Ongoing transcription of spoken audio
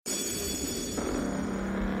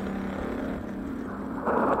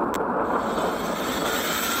Welcome,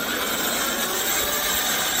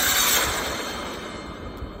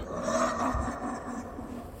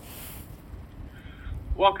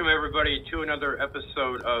 everybody, to another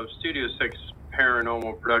episode of Studio 6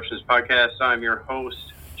 Paranormal Productions Podcast. I'm your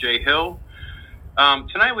host, Jay Hill.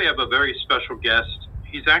 Tonight we have a very special guest.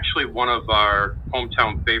 He's actually one of our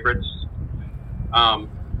hometown favorites.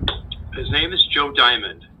 His name is Joe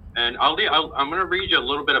Diamond, and I'm going to read you a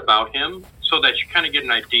little bit about him so that you kind of get an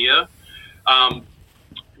idea.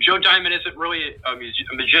 Joe Diamond isn't really a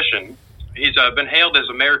magician. He's been hailed as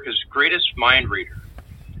America's greatest mind reader.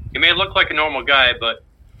 He may look like a normal guy, but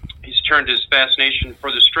he's turned his fascination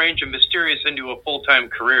for the strange and mysterious into a full-time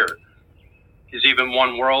career. He's a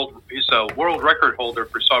world record holder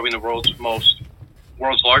for solving the world's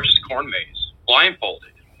largest corn maze,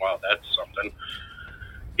 blindfolded. Wow, that's something.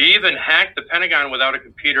 He even hacked the Pentagon without a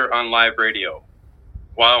computer on live radio.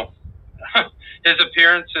 Wow. His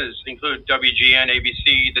appearances include WGN,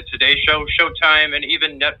 ABC, The Today Show, Showtime, and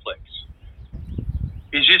even Netflix.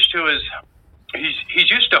 He's used to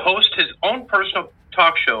host his own personal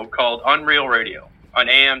talk show called Unreal Radio on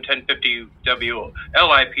AM 1050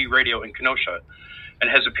 WLIP Radio in Kenosha, and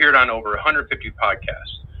has appeared on over 150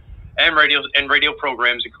 podcasts and radio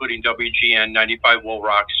programs including WGN 95 Will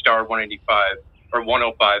Rock, Star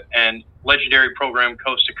 105, and legendary program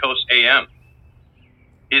Coast to Coast AM.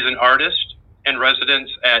 He's an artist in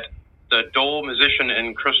residence at the Dole Musician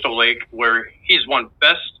in Crystal Lake, where he's won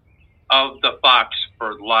Best of the Fox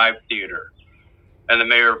for live theater. And the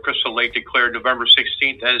mayor of Crystal Lake declared November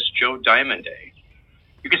 16th as Joe Diamond Day.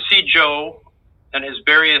 You can see Joe and his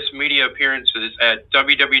various media appearances at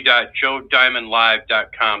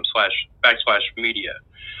www.joediamondlive.com/media.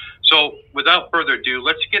 So without further ado,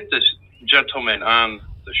 let's get this gentleman on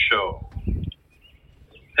the show.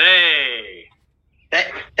 Hey.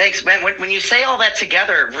 Thanks, man. When you say all that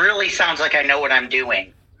together, it really sounds like I know what I'm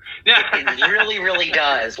doing. It really, really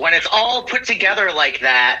does. When it's all put together like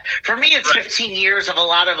that, for me, it's 15 years of a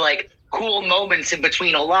lot of cool moments in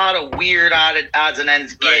between a lot of weird odds and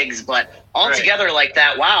ends gigs, but all together like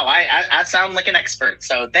that. Wow, I sound like an expert.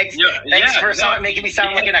 So thanks for making me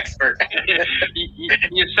sound like an expert.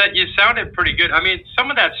 you sounded pretty good. I mean, some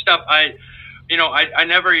of that stuff I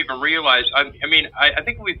never even realized. I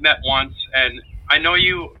think we've met once, and I know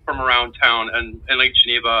you from around town and Lake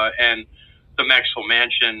Geneva and the Maxwell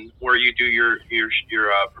Mansion, where you do your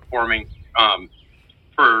performing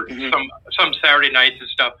for some Saturday nights and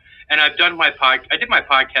stuff. And I've done I did my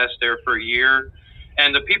podcast there for a year,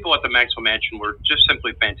 and the people at the Maxwell Mansion were just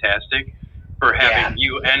simply fantastic for having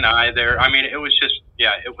you and I there. I mean, it was just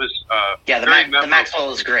it was the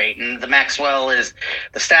Maxwell is great, and the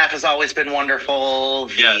staff has always been wonderful.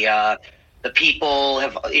 The people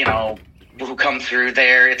have who come through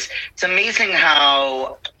there. It's amazing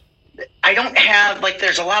how. I don't have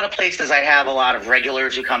there's a lot of places I have a lot of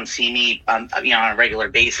regulars who come see me on a regular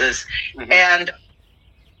basis, and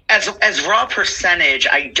as raw percentage,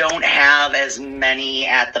 I don't have as many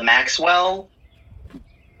at the Maxwell.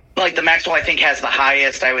 The Maxwell, I think, has the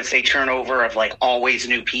highest, I would say, turnover of always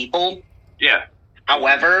new people. Yeah.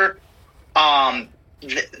 However, the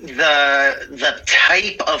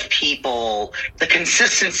type of people, the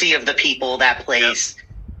consistency of the people that place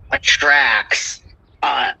attracts.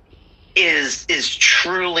 Is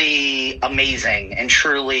truly amazing and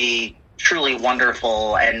truly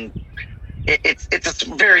wonderful, and it's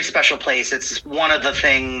a very special place. It's one of the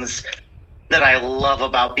things that I love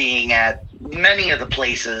about being at many of the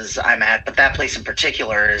places I'm at, but that place in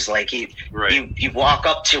particular is you walk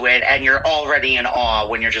up to it and you're already in awe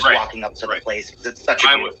when you're just walking up to the place. It's such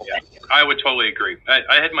a beautiful thing. I would totally agree.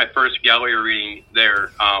 I had my first gallery reading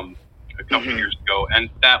there a couple years ago, and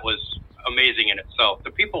that was amazing in itself.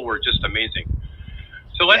 The people were just amazing.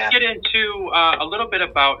 So let's get into a little bit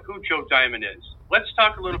about who Joe Diamond is. Let's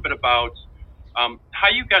talk a little bit about how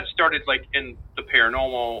you got started in the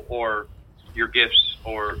paranormal or your gifts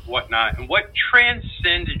or whatnot, and what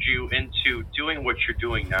transcended you into doing what you're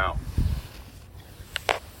doing now.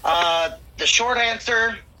 The short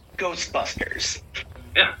answer, Ghostbusters.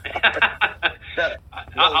 The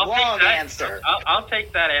long answer. I'll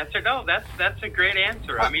take that answer. No, that's a great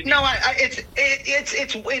answer. I mean, it's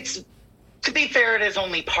to be fair, it is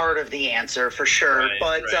only part of the answer for sure.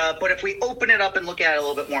 But if we open it up and look at it a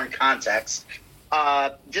little bit more in context,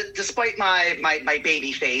 despite my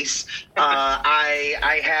baby face,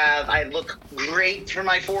 I look great for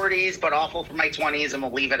my 40s, but awful for my 20s, and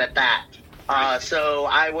we'll leave it at that. So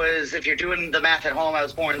I was, if you're doing the math at home, I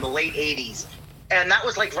was born in the late 80s. And that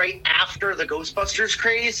was like right after the Ghostbusters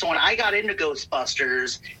craze. So when I got into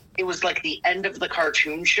Ghostbusters, it was like the end of the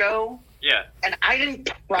cartoon show. Yeah. And I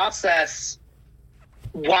didn't process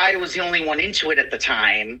why I was the only one into it at the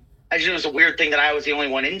time. I just, it was a weird thing that I was the only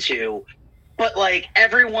one into. But like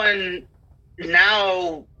everyone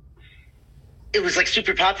now, it was like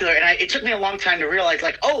super popular. And it took me a long time to realize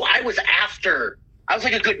like, oh, I was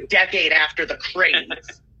like a good decade after the craze.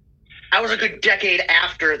 I was a good decade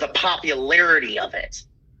after the popularity of it.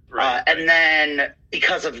 Right. And then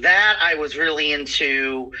because of that, I was really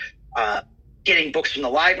into getting books from the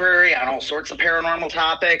library on all sorts of paranormal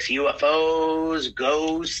topics, UFOs,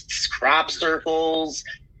 ghosts, crop circles.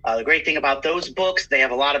 The great thing about those books, they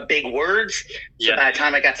have a lot of big words. So by the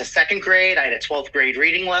time I got to second grade, I had a 12th grade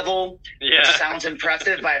reading level. Yeah. Which sounds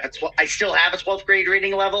impressive. I still have a 12th grade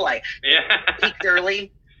reading level. I peaked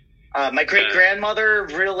early. My great-grandmother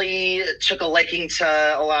really took a liking to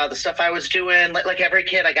a lot of the stuff I was doing. Like every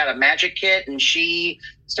kid, I got a magic kit, and she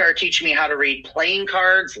started teaching me how to read playing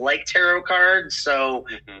cards, like tarot cards. So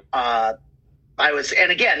I was,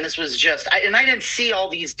 and again, this was just, I didn't see all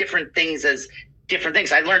these different things as different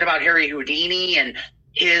things. I learned about Harry Houdini and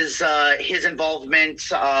his involvement,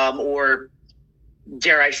 or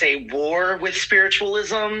dare I say, war with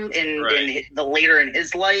spiritualism in the later in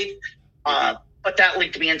his life. But that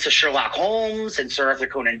linked me into Sherlock Holmes and Sir Arthur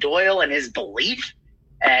Conan Doyle and his belief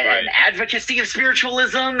and advocacy of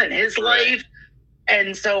spiritualism and his life.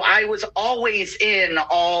 And so I was always in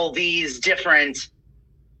all these different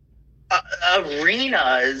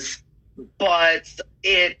arenas, but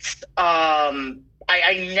it's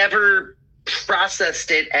I never processed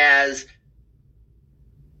it as,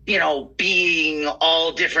 you know, being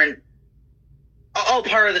all different, all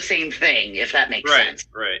part of the same thing, if that makes sense.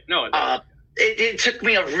 Right. No, it does. It took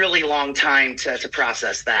me a really long time to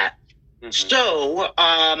process that. So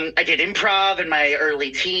I did improv in my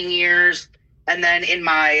early teen years. And then in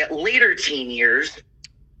my later teen years,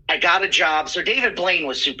 I got a job. So David Blaine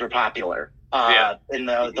was super popular in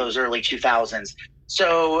those early 2000s.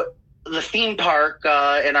 So the theme park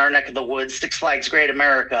in our neck of the woods, Six Flags Great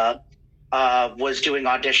America, was doing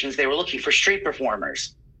auditions. They were looking for street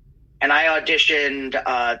performers. And I auditioned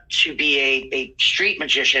to be a street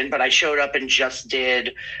magician, but I showed up and just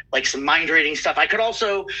did like some mind reading stuff. I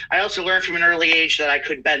also learned from an early age that I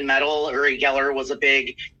could bend metal. Uri Geller was a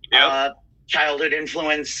big childhood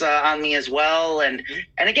influence on me as well. And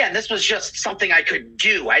again, this was just something I could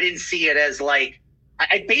do. I didn't see it as like,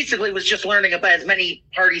 I basically was just learning about as many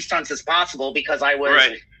party stunts as possible because I was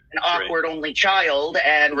an awkward only child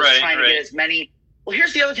and was trying to get as many. Well,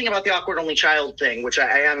 here's the other thing about the awkward only child thing, which I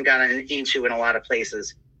haven't gotten into in a lot of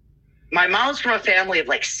places. My mom's from a family of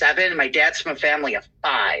like 7. My dad's from a family of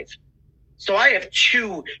 5. So I have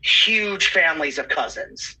 2 huge families of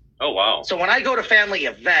cousins. Oh, wow. So when I go to family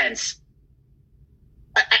events,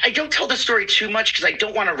 I don't tell the story too much because I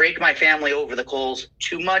don't want to rake my family over the coals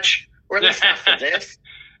too much, or at least not for this.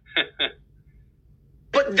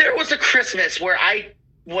 But there was a Christmas where I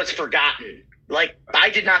was forgotten. Like,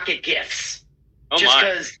 I did not get gifts.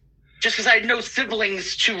 Just because I had no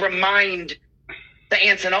siblings to remind the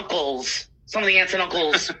aunts and uncles, some of the aunts and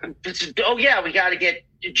uncles, oh yeah, we got to get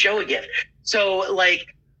Joe a gift. So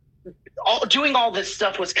like doing all this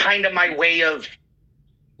stuff was kind of my way of,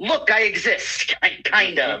 look, I exist,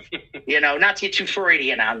 kind of, you know, not to get too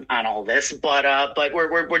Freudian on all this, but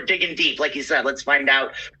we're digging deep. Like you said, let's find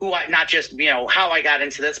out not just, you know, how I got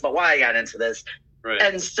into this, but why I got into this. Right.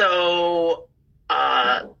 And so,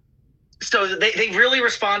 so they really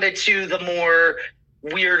responded to the more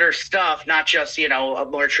weirder stuff, not just, you know, a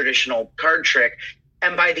more traditional card trick.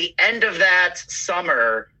 And by the end of that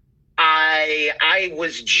summer, I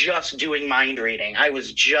was just doing mind reading. There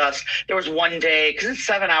was one day, because it's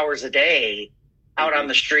 7 hours a day out on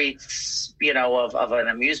the streets, you know, of an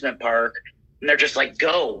amusement park. And they're just like,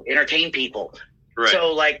 go, entertain people. Right.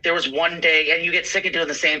 So like there was one day, and you get sick of doing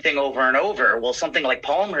the same thing over and over. Well, something like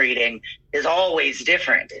palm reading is always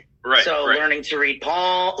different. Right. So learning to read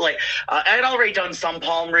palm, like I'd already done some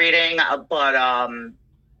palm reading, but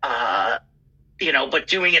you know, but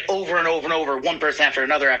doing it over and over and over, one person after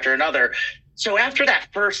another. So after that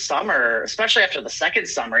first summer, especially after the second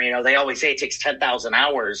summer, you know, they always say it takes 10,000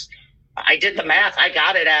 hours. I did the math. I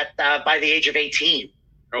got it at by the age of 18,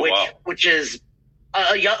 which is,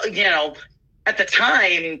 you know, at the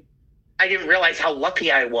time, I didn't realize how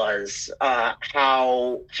lucky I was,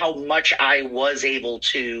 how much I was able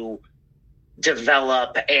to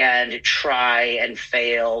develop and try and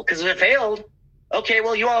fail. Because if it failed, Okay,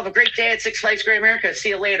 well, you all have a great day at Six Flags Great America. See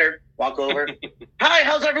you later. Walk over. Hi,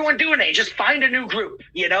 how's everyone doing today? Just find a new group,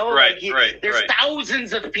 you know? Right, there's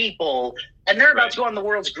thousands of people, and they're about to go on the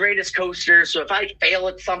world's greatest coaster. So if I fail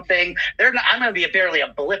at something, I'm going to be barely a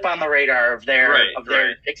blip on the radar of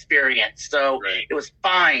their experience. So it was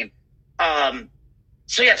fine.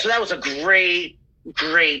 So that was a great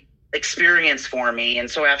experience for me. And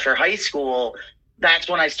so after high school, that's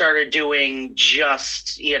when I started doing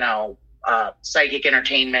just, psychic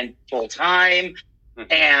entertainment full time.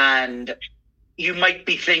 Mm-hmm. And you might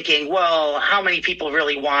be thinking, well, how many people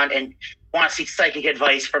really want to seek psychic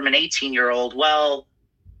advice from an 18-year-old? Well,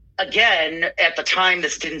 again, at the time,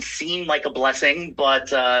 this didn't seem like a blessing,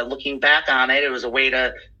 but looking back on it, it was a way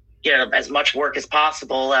to get as much work as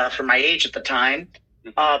possible for my age at the time.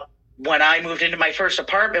 Mm-hmm. When I moved into my first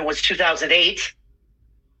apartment was 2008.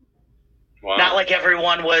 Wow. Not like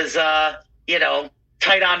everyone was,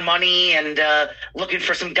 tight on money and looking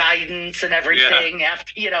for some guidance and everything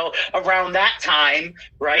after, around that time,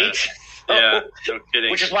 right? Yeah, no kidding.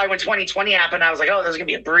 Which is why when 2020 happened, I was like, oh, this is going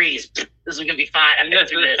to be a breeze. This is going to be fine. I'm going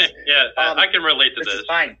to do this. I can relate to this. This is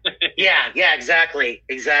fine. Yeah, exactly.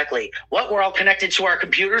 What, we're all connected to our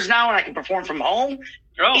computers now and I can perform from home?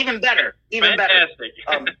 Oh, even better. Fantastic.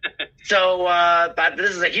 But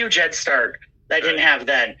this is a huge head start that I didn't have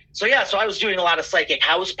then. So I was doing a lot of psychic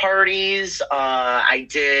house parties. I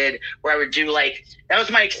did where I would do that was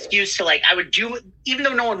my excuse to I would do, even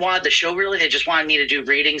though no one wanted the show really, they just wanted me to do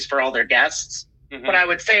readings for all their guests. Mm-hmm. But I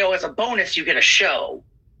would say, as a bonus, you get a show,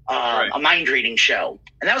 a mind reading show.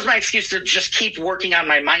 And that was my excuse to just keep working on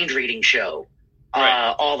my mind reading show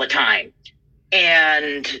all the time.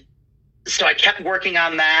 And so I kept working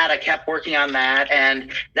on that.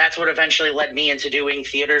 And that's what eventually led me into doing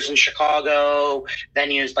theaters in Chicago,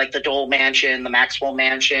 venues like the Dole Mansion, the Maxwell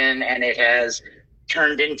Mansion. And it has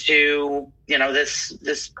turned into,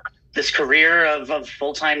 this career of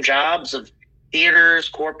full-time jobs, of theaters,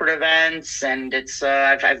 corporate events. And it's,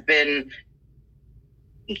 I've been,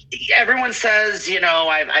 everyone says,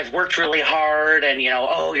 I've worked really hard and,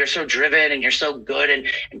 oh, you're so driven and you're so good and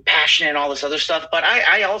passionate and all this other stuff. But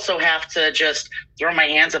I also have to just throw my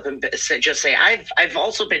hands up and just say, I've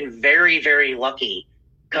also been very, very lucky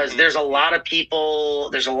because there's a lot of people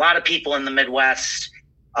in the Midwest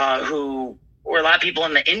or a lot of people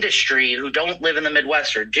in the industry who don't live in the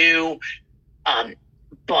Midwest or do,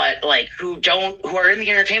 but who are in the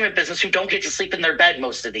entertainment business who don't get to sleep in their bed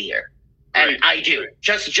most of the year. And I do,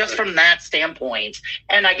 just from that standpoint.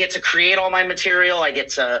 And I get to create all my material. I get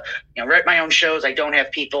to, write my own shows. I don't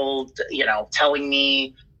have people, telling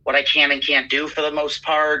me what I can and can't do for the most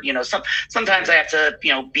part. Sometimes I have to,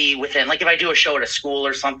 be within, if I do a show at a school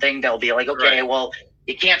or something, they'll be like, okay, well,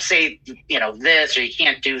 you can't say, this, or you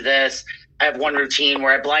can't do this. I have one routine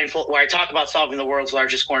where I talk about solving the world's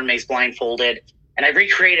largest corn maze blindfolded. And I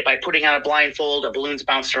recreate it by putting on a blindfold, a balloon's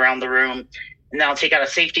bounced around the room. And then I'll take out a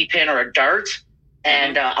safety pin or a dart,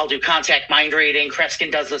 and I'll do contact mind reading. Kreskin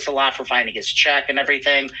does this a lot for finding his check and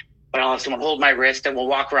everything. But I'll have someone hold my wrist, and we'll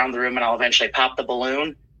walk around the room, and I'll eventually pop the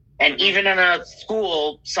balloon. And even in a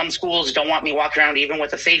school, some schools don't want me walking around even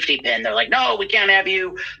with a safety pin. They're like, no, we can't have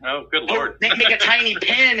you. Oh, good Lord. Make a tiny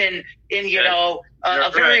pin in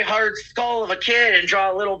a very hard skull of a kid and draw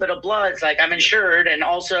a little bit of blood. It's like, I'm insured, and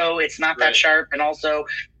also it's not that sharp, and also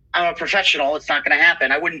I'm a professional. It's not going to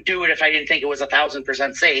happen. I wouldn't do it if I didn't think it was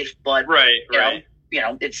 1,000% safe. But that's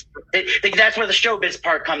where the showbiz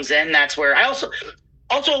part comes in. That's where I also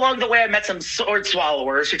along the way I met some sword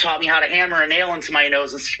swallowers who taught me how to hammer a nail into my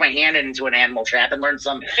nose and stick my hand into an animal trap and learn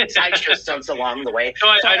some sideshow stunts along the way. So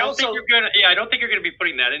I don't think you're gonna. Yeah, I don't think you're gonna be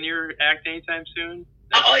putting that in your act anytime soon.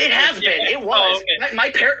 Oh, it has been. It was. Oh,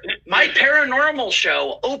 okay. My paranormal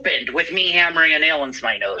show opened with me hammering a nail into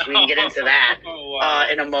my nose. We can get into that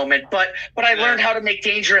in a moment. But I learned how to make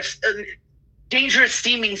dangerous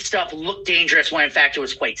seeming stuff look dangerous when in fact it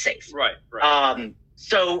was quite safe. Right.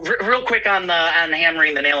 So real quick on the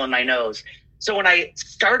hammering the nail in my nose. So when I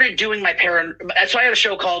started doing my so I had a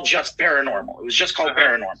show called Just Paranormal. It was just called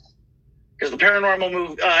Paranormal. Because the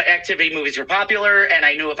paranormal activity movies were popular, and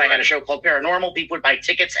I knew if I had a show called Paranormal, people would buy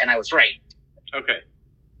tickets, and I was right. Okay.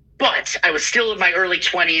 But I was still in my early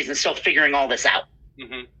 20s and still figuring all this out.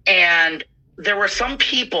 Mm-hmm. And there were some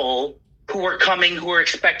people who were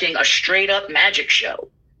expecting a straight-up magic show.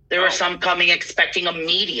 There were some coming expecting a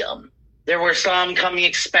medium. There were some coming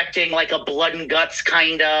expecting like a blood and guts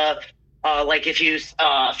kind of, like if you,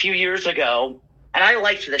 a few years ago, and I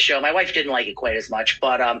liked the show. My wife didn't like it quite as much,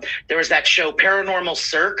 but there was that show Paranormal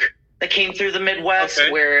Cirque that came through the Midwest,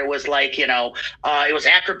 where it was like, it was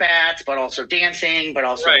acrobats, but also dancing, but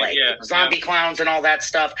also zombie clowns and all that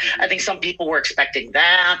stuff. I think some people were expecting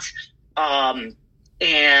that. So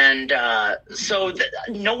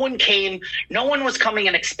no one was coming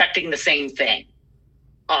and expecting the same thing,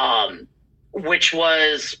 which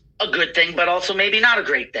was a good thing, but also maybe not a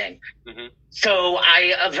great thing. Mm-hmm. So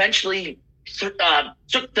I eventually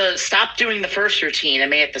stopped doing the first routine and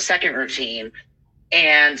made it the second routine,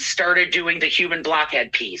 and started doing the human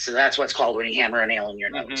blockhead piece. So that's what's called when you hammer a nail in your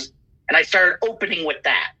nose. Mm-hmm. And I started opening with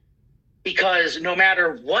that, because no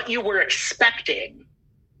matter what you were expecting,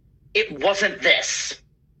 it wasn't this.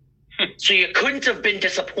 So you couldn't have been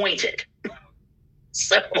disappointed.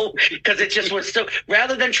 So, because it just was so,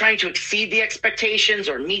 rather than trying to exceed the expectations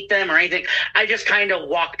or meet them or anything, I just kind of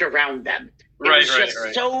walked around them. It was just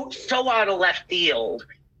so out of left field.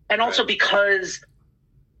 And also because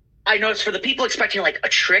I noticed for the people expecting like a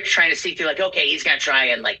trick, trying to see through like, okay, he's going to try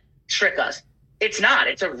and like trick us. It's not.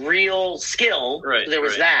 It's a real skill. Right, there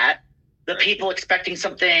was that. The people expecting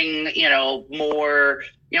something, more,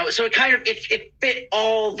 so it kind of, it fit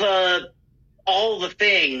all the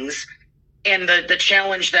things. And the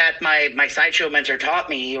challenge that my sideshow mentor taught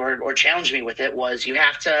me or challenged me with it was, you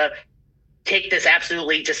have to take this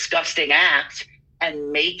absolutely disgusting act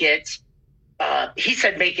and make it, he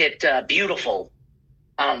said, make it beautiful.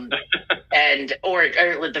 Or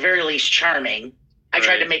at the very least charming. I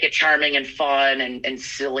tried to make it charming and fun and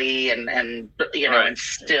silly and and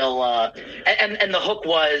still and the hook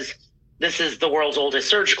was, this is the world's oldest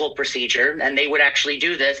surgical procedure, and they would actually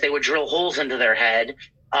do this. They would drill holes into their head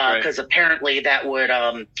because apparently that would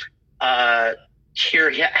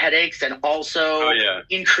cure headaches and also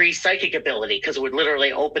increase psychic ability, because it would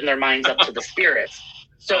literally open their minds up to the spirits.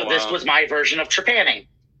 So this was my version of trepanning.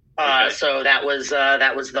 So that was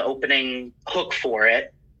the opening hook for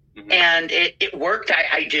it. Mm-hmm. And it worked.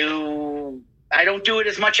 I don't do it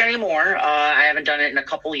as much anymore. I haven't done it in a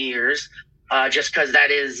couple of years, just because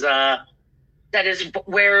that is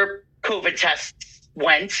where COVID tests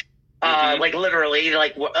went. Like literally,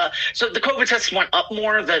 so the COVID tests went up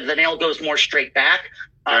more. The nail goes more straight back.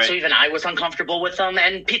 So even I was uncomfortable with them,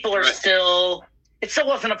 and people are still. It still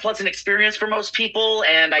wasn't a pleasant experience for most people,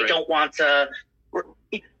 and I don't want to.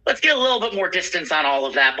 Let's get a little bit more distance on all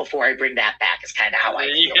of that before I bring that back. Is kind of how I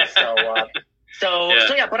feel. Yeah.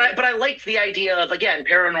 But I like the idea of, again,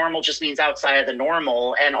 paranormal just means outside of the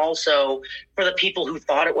normal, and also for the people who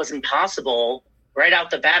thought it was impossible, right out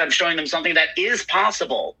the bat, I'm showing them something that is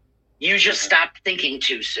possible. You just stopped thinking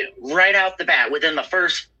too soon. Right out the bat, within the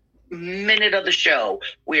first minute of the show,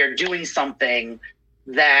 we are doing something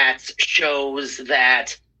that shows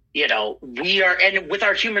that, we are, and with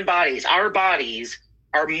our human bodies, our bodies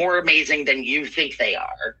are more amazing than you think they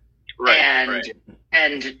are.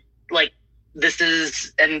 And like, this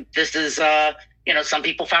is, some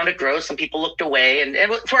people found it gross. Some people looked away, and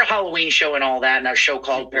for a Halloween show and all that, and a show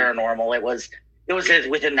called Paranormal, it was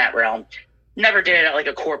within that realm. Never did it at like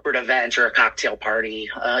a corporate event or a cocktail party.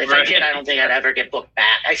 If I did, I don't think I'd ever get booked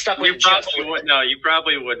back. I stuck with you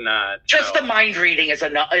probably would not. Just the mind reading is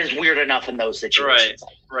weird enough in those situations.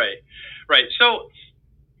 Right. So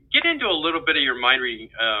get into a little bit of your mind reading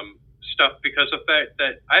stuff, because of the fact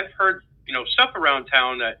that I've heard stuff around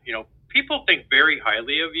town that people think very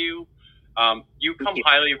highly of you. You come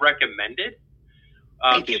highly recommended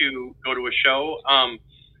to go to a show.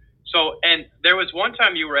 So, and there was one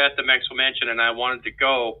time you were at the Maxwell Mansion and I wanted to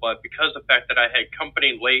go, but because of the fact that I had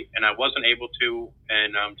company late and I wasn't able to,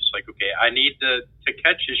 and I'm just like, okay, I need to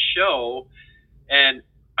catch his show, and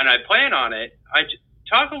I plan on it.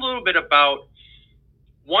 Talk a little bit about,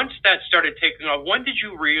 once that started taking off, when did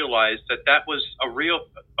you realize that was a real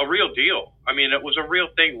deal? I mean, it was a real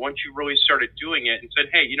thing once you really started doing it and said,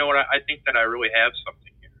 hey, you know what? I think that I really have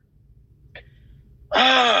something here.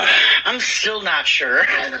 I'm still not sure.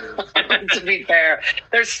 To be fair,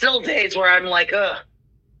 there's still days where I'm like,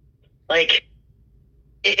 like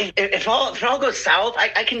if all goes south,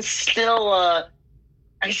 I can still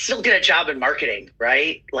get a job in marketing,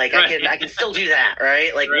 right? Like I can still do that,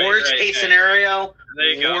 right? Like worst case scenario. There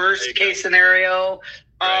you go. Worst case scenario.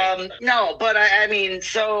 No, but I mean,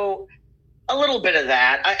 so a little bit of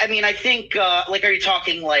that. I mean, I think, like, are you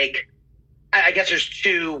talking like, I guess there's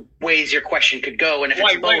two ways your question could go, and if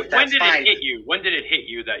it's both, that's fine. When did it hit you? When did it hit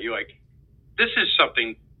you that you're like, this is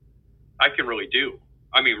something I can really do?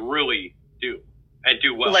 I mean, really do, and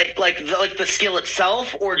do well. Like the skill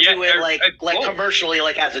itself, or do it like commercially,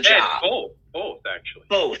 like as a job? Both actually.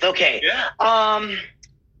 Both. Okay. Yeah.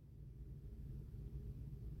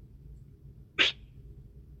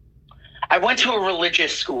 I went to a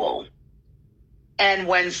religious school, And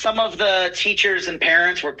when some of the teachers and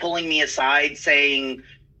parents were pulling me aside saying,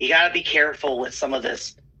 you got to be careful with some of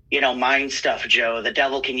this, mind stuff, Joe. The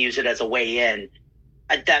devil can use it as a way in.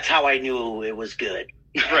 That's how I knew it was good.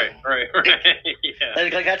 Right. Yeah.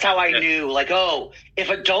 Like that's how I knew, like, oh, if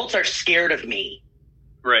adults are scared of me.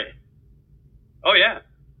 Right. Oh, yeah.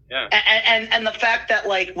 Yeah. And the fact that,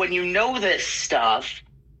 like, when you know this stuff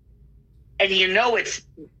and it's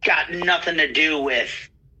got nothing to do with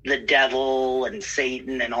the devil and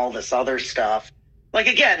Satan and all this other stuff, like,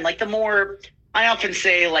 again, like, the more I often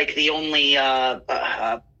say, like, the only,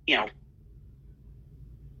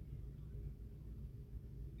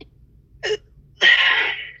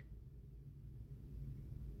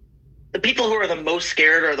 the people who are the most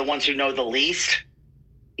scared are the ones who know the least,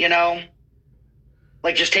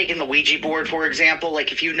 like just taking the Ouija board, for example.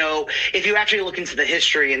 Like if you actually look into the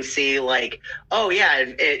history and see like, oh yeah,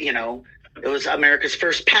 it was America's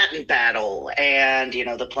first patent battle, and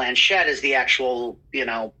the planchette is the actual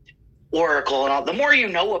oracle and all. The more you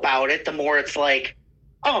know about it, the more it's like,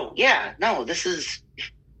 oh yeah, no, this is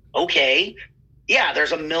okay. Yeah,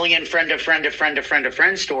 there's a million friend of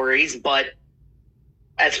friend stories, but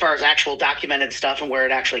as far as actual documented stuff and where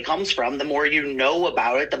it actually comes from, the more you know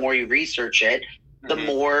about it, the more you research it, the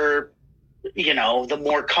more, the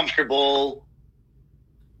more comfortable,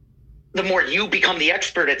 the more you become the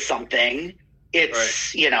expert at something.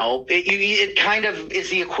 It's, right. It kind of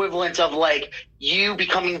is the equivalent of like you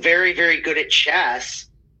becoming very, very good at chess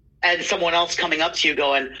and someone else coming up to you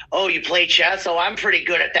going, oh, you play chess? Oh, I'm pretty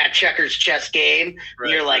good at that checkers chess game. Right,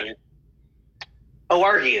 and you're like, oh,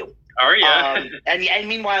 are you? Are you? And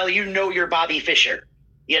meanwhile, you're Bobby Fischer.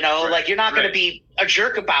 Right, like you're not going to be a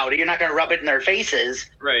jerk about it. You're not going to rub it in their faces.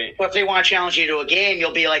 Right. But if they want to challenge you to a game,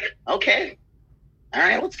 you'll be like, okay, all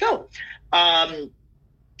right, let's go.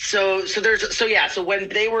 So when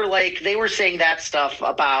they were saying that stuff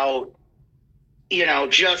about,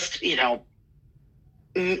 and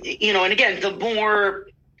again, the more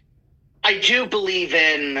I do believe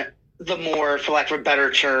in the more, for lack of a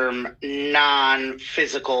better term,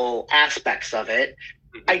 non-physical aspects of it.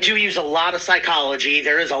 I do use a lot of psychology.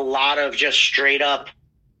 There is a lot of just straight up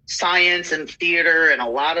science and theater and a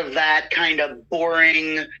lot of that kind of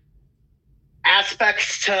boring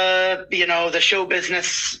aspects to, the show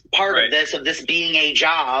business part right. of this being a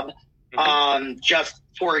job. Just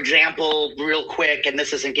for example, real quick, and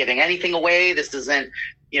this isn't giving anything away. This isn't,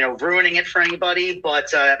 ruining it for anybody,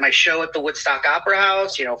 but at my show at the Woodstock Opera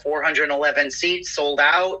House, 411 seats sold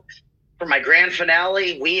out. For my grand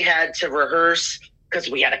finale, we had to rehearse because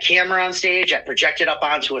we had a camera on stage that projected up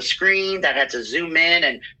onto a screen that had to zoom in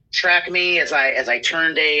and track me as I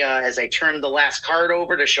turned the last card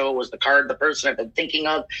over to show it was the card the person had been thinking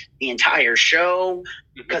of the entire show.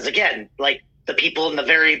 Because again, like the people in the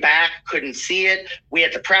very back couldn't see it. We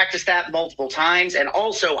had to practice that multiple times. And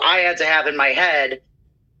also I had to have in my head,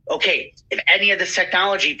 okay, if any of this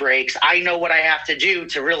technology breaks, I know what I have to do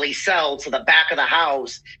to really sell to the back of the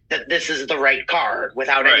house that this is the right card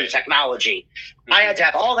without any technology. I had to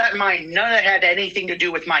have all that in mind. None of that had anything to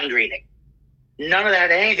do with mind reading. None of that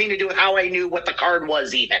had anything to do with how I knew what the card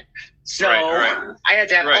was even. So I had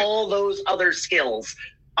to have all those other skills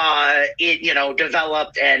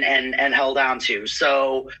developed and held on to.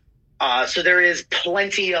 So there is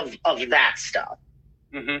plenty of that stuff.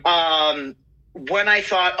 When I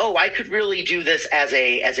thought, oh, I could really do this as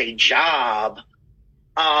a job,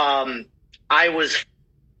 I was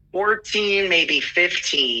 14, maybe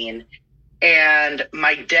 15, and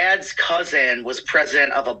my dad's cousin was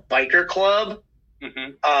president of a biker club,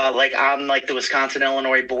 like on like the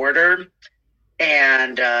Wisconsin-Illinois border,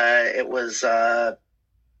 and it was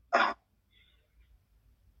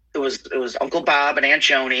Uncle Bob and Aunt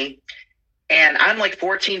Joni. And I'm like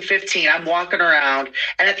 14, 15. I'm walking around.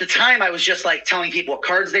 And at the time, I was just like telling people what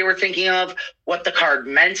cards they were thinking of, what the card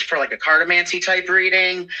meant for like a cartomancy type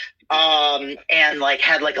reading. And like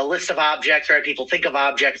had like a list of objects, or had people think of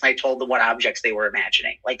objects. And I told them what objects they were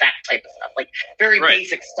imagining, like that type of stuff, like very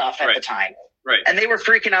basic stuff at the time. Right. And they were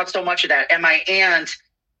freaking out so much of that. And my aunt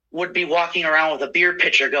would be walking around with a beer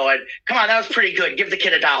pitcher going, come on, that was pretty good. Give the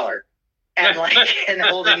kid $1. And like, and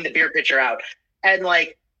holding the beer pitcher out. And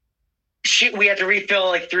like, we had to refill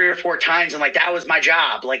like 3 or 4 times, and like that was my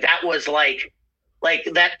job. Like that was like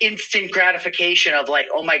that instant gratification of like,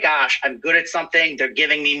 oh my gosh, I'm good at something. They're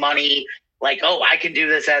giving me money. Like, oh, I can do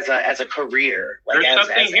this as a career. Like there's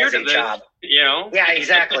something here as to a this, job. Yeah,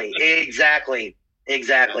 exactly.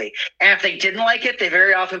 And if they didn't like it, they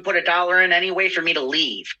very often put $1 in anyway for me to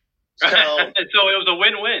leave. So, so it was a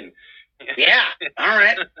win-win. Yeah. All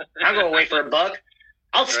right. I'll go away for $1.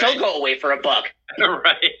 I'll still go away for $1.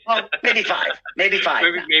 Right. Well, maybe 5. Maybe 5.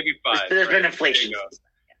 Maybe 5. There's been inflation.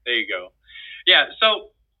 There you go. Yeah. So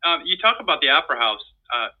you talk about the Opera House.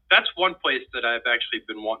 That's one place that I've actually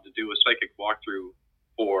been wanting to do a psychic walkthrough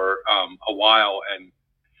for a while, and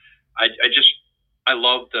I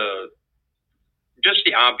love the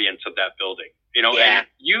ambience of that building. And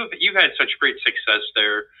you've had such great success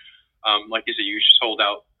there. Like you said, you sold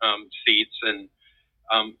out seats, and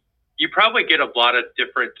you probably get a lot of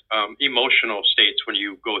different emotional states when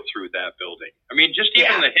you go through that building. I mean, just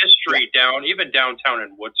even the history even downtown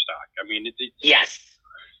in Woodstock. I mean,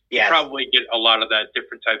 you probably get a lot of that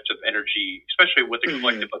different types of energy, especially with a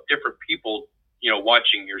collective of different people,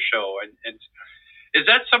 watching your show. And is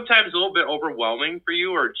that sometimes a little bit overwhelming for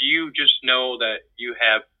you, or do you just know that you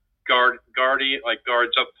have guards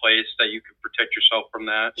up place that you can protect yourself from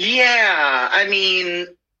that? Yeah, I mean,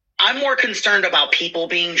 I'm more concerned about people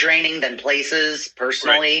being draining than places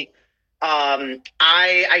personally. Right.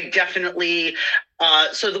 I definitely.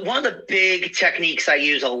 So one of the big techniques I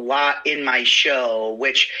use a lot in my show,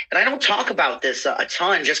 and I don't talk about this a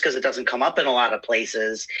ton just because it doesn't come up in a lot of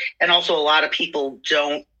places, and also a lot of people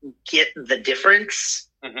don't get the difference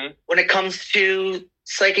when it comes to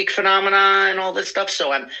psychic phenomena and all this stuff.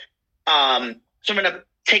 So I'm going to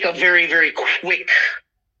take a very, very quick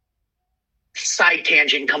side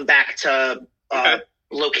tangent, come back to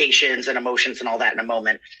locations and emotions and all that in a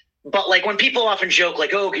moment. But like when people often joke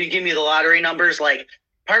like, oh, can you give me the lottery numbers? Like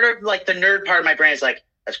part of like the nerd part of my brain is like,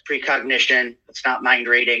 that's precognition. That's not mind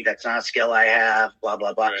reading. That's not a skill I have, blah,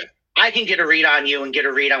 blah, blah. Right. I can get a read on you and get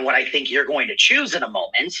a read on what I think you're going to choose in a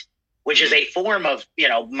moment, which is a form of,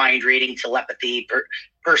 mind reading, telepathy,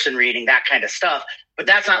 person reading, that kind of stuff. But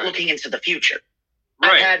that's not looking into the future.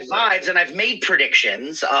 I've had vibes and I've made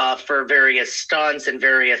predictions for various stunts and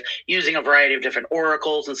using a variety of different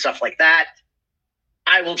oracles and stuff like that.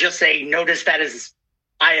 I will just say, notice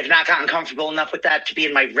I have not gotten comfortable enough with that to be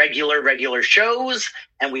in my regular shows,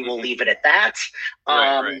 and we will leave it at that.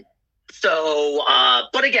 So,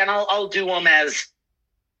 but again, I'll do them as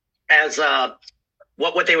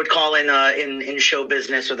what they would call in show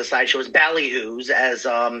business or the sideshows ballyhoos, as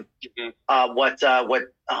what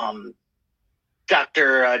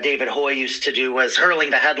Dr. David Hoy used to do was hurling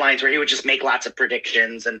the headlines, where he would just make lots of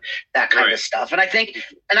predictions and that kind of stuff. And I think,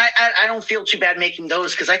 and I don't feel too bad making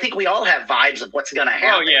those, because I think we all have vibes of what's going to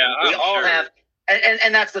happen. Oh yeah, we all have,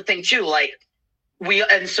 and that's the thing too. Like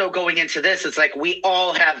so going into this, it's like we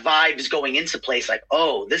all have vibes going into place. Like,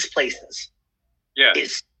 oh, this place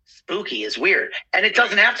is spooky, is weird, and it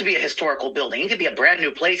doesn't have to be a historical building. It could be a brand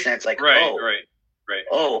new place, and it's like,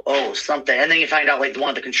 oh, something. And then you find out like one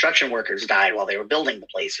of the construction workers died while they were building the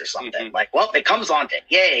place or something. Like, well, it comes haunted.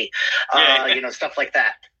 Yay. Stuff like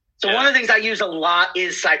that. So one of the things I use a lot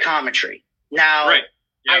is psychometry. Now,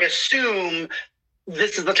 I assume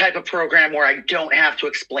this is the type of program where I don't have to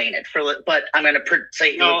explain it but I'm going to predict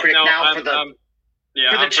for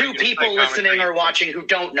the two people listening or watching who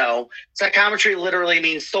don't know, psychometry literally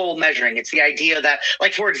means soul measuring. It's the idea that,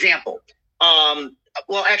 like, for example,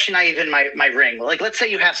 well, actually, not even my ring. Like, let's say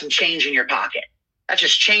you have some change in your pocket. That's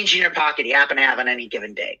just change in your pocket you happen to have on any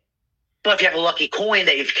given day. But if you have a lucky coin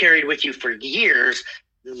that you've carried with you for years,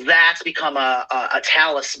 that's become a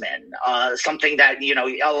talisman, something that,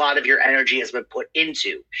 a lot of your energy has been put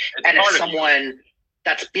into. And if someone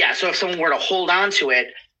so if someone were to hold on to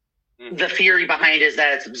it, the theory behind it is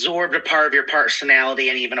that it's absorbed a part of your personality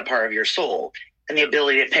and even a part of your soul. And the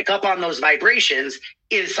ability to pick up on those vibrations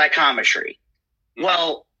is psychometry.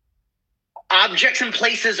 Well, objects and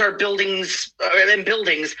places are buildings, and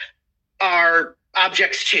buildings are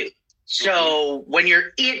objects too. So when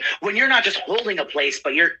you're not just holding a place,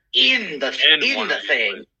 but you're in the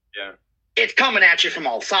thing, it's coming at you from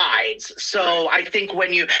all sides. So I think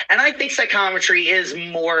I think psychometry is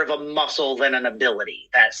more of a muscle than an ability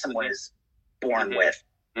that someone is born with,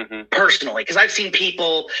 personally. Because I've seen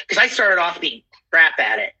people, because I started off being crap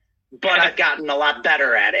at it, but I've gotten a lot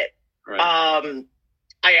better at it. Right.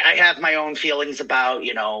 I have my own feelings about,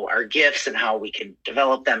 our gifts and how we can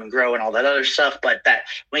develop them and grow and all that other stuff. But that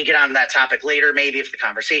we can get onto that topic later, maybe if the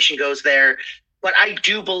conversation goes there. But I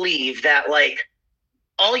do believe that, like,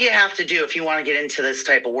 all you have to do if you want to get into this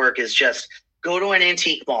type of work is just go to an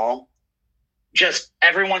antique mall. Just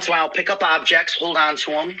every once in a while, pick up objects, hold on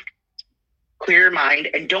to them, clear your mind,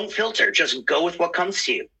 and don't filter. Just go with what comes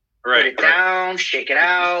to you. Put it down, shake it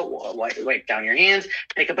out, wipe down your hands,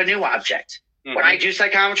 pick up a new object. When I do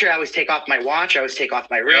psychometry, I always take off my watch. I always take off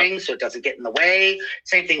my ring so it doesn't get in the way.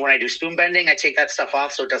 Same thing when I do spoon bending. I take that stuff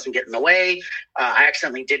off so it doesn't get in the way. I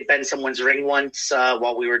accidentally did bend someone's ring once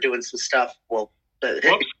while we were doing some stuff. Well,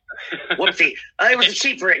 whoopsie. It was a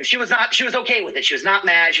cheap ring. She was okay with it. She was not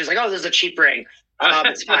mad. She was like, oh, this is a cheap ring.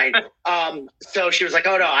 It's fine. So she was like,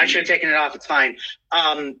 oh no, I should have taken it off. It's fine.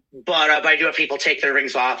 But I do have people take their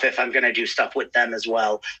rings off if I'm going to do stuff with them as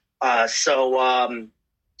well. So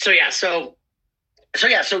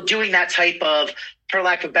doing that type of, for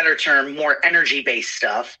lack of a better term, more energy-based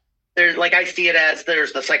stuff. There's, like, I see it as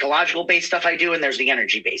there's the psychological-based stuff I do, and there's the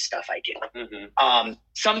energy-based stuff I do. Mm-hmm.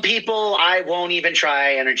 Some people, I won't even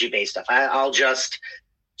try energy-based stuff. I'll just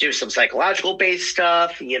do some psychological-based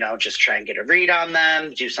stuff, just try and get a read on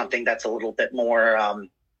them, do something that's a little bit more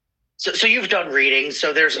So you've done readings.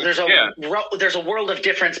 So there's a world of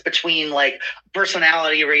difference between like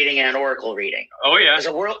personality reading and oracle reading. Oh yeah. There's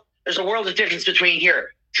a world of difference between here,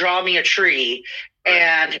 draw me a tree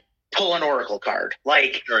and pull an oracle card.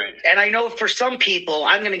 Like, right. And I know for some people,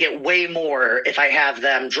 I'm going to get way more if I have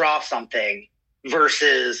them draw something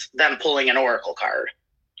versus them pulling an oracle card.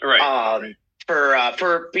 Right.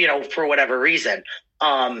 For whatever reason.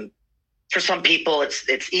 For some people,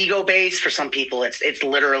 it's ego based. For some people, it's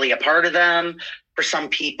literally a part of them. For some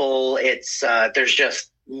people, it's there's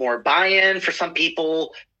just more buy-in. For some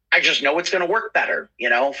people, I just know it's going to work better.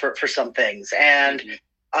 For some things, and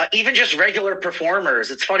even just regular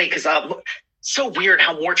performers. It's funny because so weird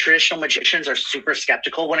how more traditional magicians are super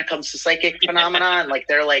skeptical when it comes to psychic phenomena, and like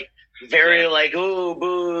they're like very like ooh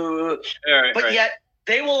boo, but yet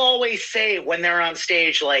they will always say when they're on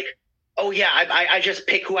stage like, oh yeah, I just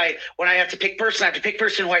pick when I have to pick person, I have to pick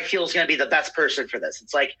person who I feel is going to be the best person for this.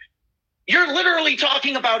 It's like, you're literally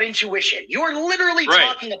talking about intuition. You're literally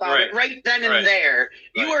talking about it right then and there.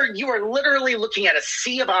 Right. You are literally looking at a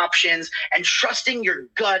sea of options and trusting your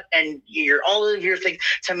gut and all of your things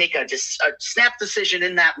to make a snap decision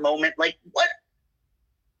in that moment. Like what?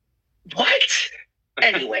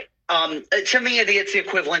 Anyway, to me, it's the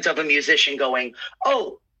equivalent of a musician going,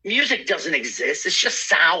 oh, music doesn't exist. It's just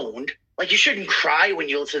sound. Like, you shouldn't cry when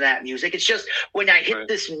you listen to that music. It's just when I hit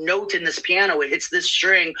this note in this piano, it hits this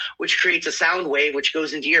string, which creates a sound wave, which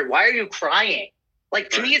goes into your. Why are you crying?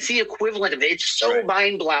 Like, to me, it's the equivalent of it. It's so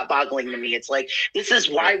mind-boggling to me. It's like, this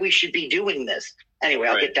is why we should be doing this. Anyway,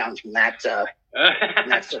 I'll get down from that.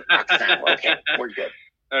 That's okay. We're good.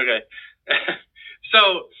 Okay.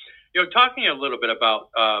 So, talking a little bit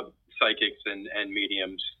about psychics and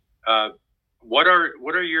mediums, what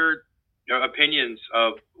are your opinions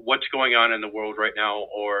of what's going on in the world right now,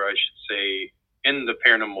 or I should say in the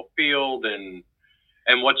paranormal field and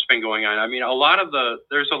what's been going on? I mean,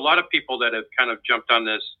 there's a lot of people that have kind of jumped on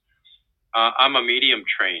this I'm a medium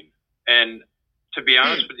train. And to be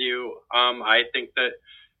honest with you, I think that,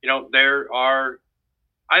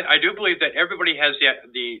 I do believe that everybody has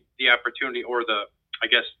the opportunity or the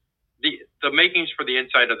makings for the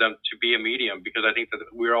inside of them to be a medium, because I think that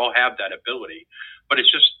we all have that ability, but it's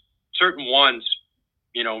just certain ones,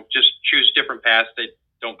 just choose different paths. They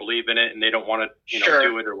don't believe in it and they don't want to,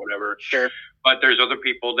 do it or whatever. Sure. But there's other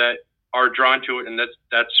people that are drawn to it, and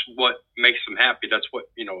that's what makes them happy. That's what,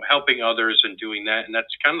 helping others and doing that. And that's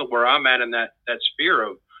kind of where I'm at in that sphere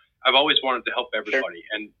of, I've always wanted to help everybody. Sure.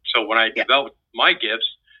 And so when I developed my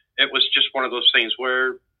gifts, it was just one of those things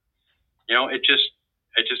where, it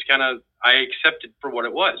just kind of, I accepted for what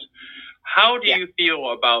it was. How do you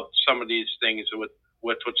feel about some of these things with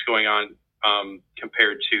what's going on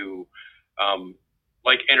compared to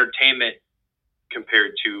like entertainment,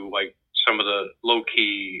 compared to like some of the low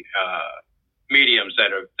key mediums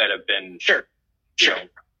that have been sure.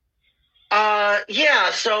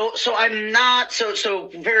 So I'm not so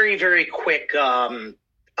very, very quick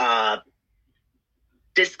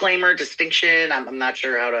disclaimer, distinction. I'm not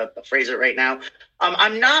sure how to phrase it right now.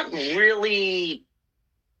 I'm not really.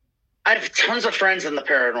 I have tons of friends in the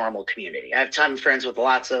paranormal community. I have tons of friends with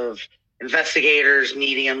lots of investigators,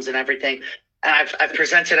 mediums, and everything. And I've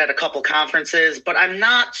presented at a couple conferences, but I'm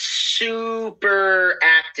not super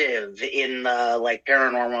active in the like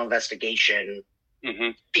paranormal investigation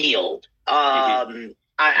field.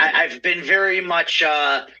 I've been very much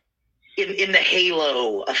in the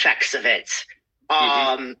halo effects of it.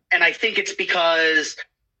 And I think it's because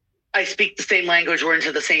I speak the same language, we're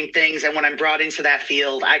into the same things, and when I'm brought into that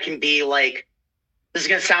field, I can be like, this is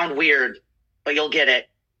going to sound weird, but you'll get it.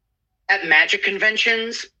 At magic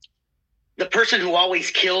conventions, the person who always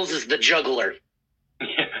kills is the juggler.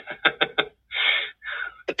 The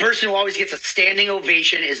person who always gets a standing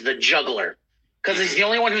ovation is the juggler, because he's the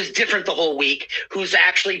only one who's different the whole week, who's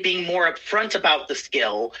actually being more upfront about the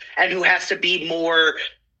skill, and who has to be more,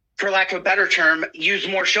 for lack of a better term, use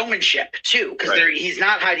more showmanship too, because he's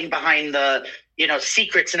not hiding behind the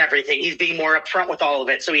secrets and everything. He's being more upfront with all of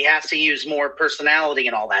it. So he has to use more personality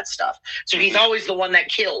and all that stuff. So he's always the one that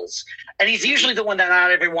kills. And he's usually the one that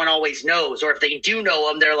not everyone always knows. Or if they do know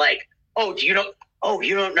him, they're like, oh, you don't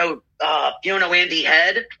know Andy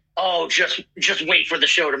Head? Oh, just wait for the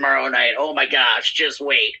show tomorrow night. Oh my gosh, just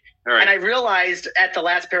wait. All right. And I realized at the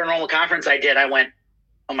last paranormal conference I did, I went,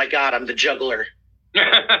 oh my God, I'm the juggler.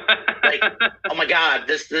 Like, oh my God,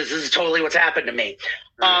 this is totally what's happened to me.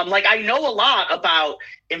 Like, I know a lot about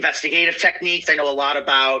investigative techniques. I know a lot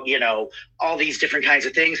about, all these different kinds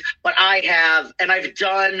of things, but I've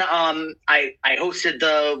done, I hosted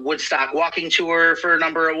the Woodstock walking tour for a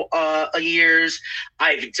number of years.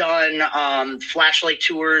 I've done, flashlight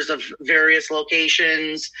tours of various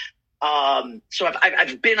locations. So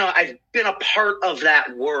I've been a part of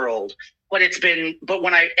that world. But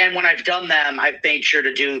when I've done them, I've made sure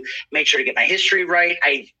to get my history right.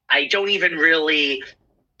 I don't even really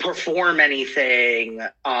perform anything.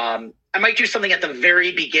 I might do something at the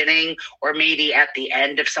very beginning or maybe at the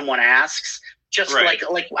end if someone asks. Just right.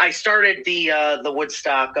 like I started the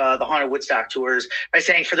Woodstock, the Haunted Woodstock tours by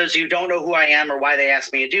saying, for those of you who don't know who I am or why they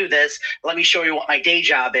asked me to do this, let me show you what my day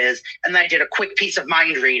job is. And then I did a quick piece of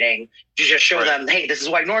mind reading to just show them, hey, this is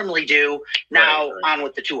what I normally do. Now on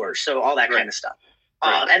with the tour. So all that kind of stuff.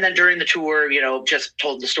 And then during the tour, just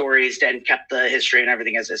told the stories and kept the history and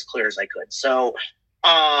everything as clear as I could. So,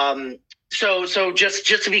 so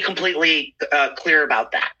just to be completely clear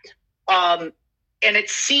about that. And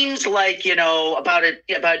it seems like, about a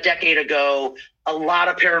decade ago, a lot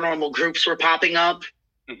of paranormal groups were popping up.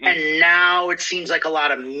 Mm-hmm. And now it seems like a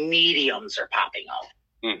lot of mediums are popping up.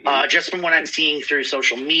 Mm-hmm. Just from what I'm seeing through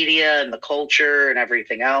social media and the culture and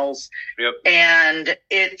everything else. Yep. And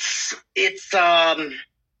it's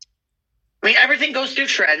everything goes through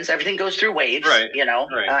trends. Everything goes through waves, Right.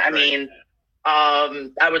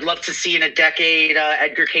 I would love to see in a decade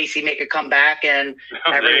Edgar Casey make a comeback and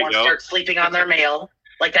everyone start sleeping on their mail.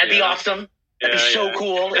 Like, that'd be awesome. That'd be so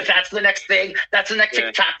cool. If that's the next thing, that's the next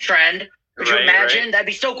TikTok trend. Could you imagine? That'd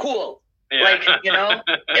be so cool. Yeah. Like,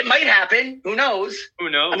 it might happen. Who knows?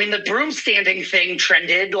 Who knows? I mean, the broom standing thing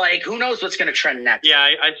trended. Like, who knows what's going to trend next? Yeah,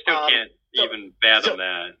 I still can't even fathom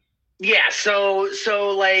that. Yeah, so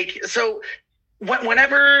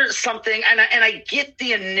whenever something, and I get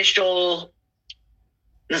the initial,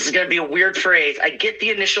 this is going to be a weird phrase, I get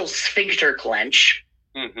the initial sphincter clench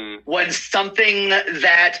when something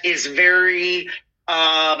that is very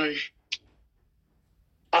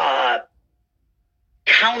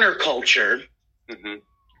counterculture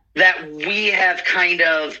that we have kind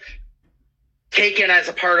of taken as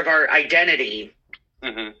a part of our identity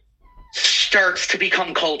starts to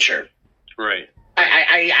become culture. Right.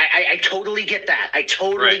 I totally get that. I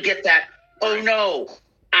totally get that. Oh no,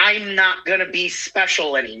 I'm not going to be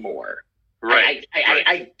special anymore. Right.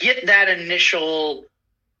 I get that initial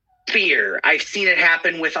fear. I've seen it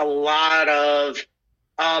happen with a lot of,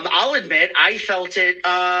 I'll admit, I felt it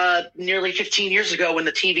nearly 15 years ago when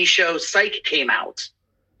the TV show Psych came out.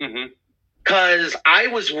 Because I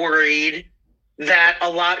was worried that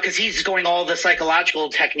because he's going all the psychological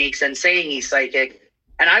techniques and saying he's psychic.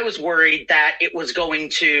 And I was worried that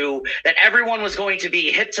that everyone was going to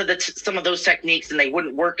be hit to some of those techniques and they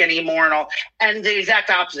wouldn't work anymore and all. And the exact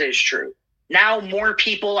opposite is true. Now more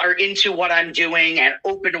people are into what I'm doing and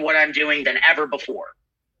open to what I'm doing than ever before.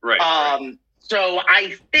 Right. So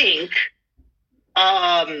I think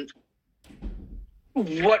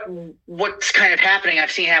what's kind of happening,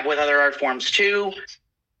 I've seen happen with other art forms too.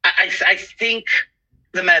 I think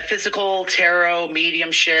the metaphysical, tarot,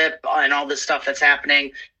 mediumship, and all this stuff that's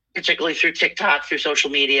happening, particularly through TikTok, through social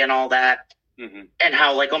media and all that, and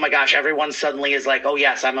how, like, oh my gosh, everyone suddenly is like, oh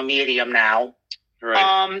yes, I'm a medium now.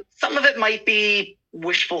 Right. Some of it might be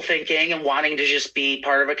wishful thinking and wanting to just be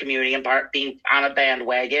part of a community and being on a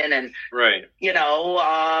bandwagon. And,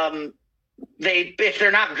 if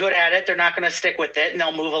they're not good at it, they're not going to stick with it, and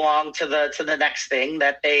they'll move along to the next thing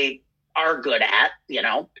that they are good at,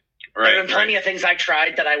 Right, there have been plenty of things I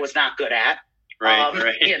tried that I was not good at.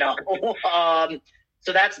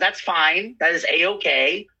 So that's fine. That is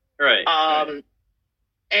A-okay. Right.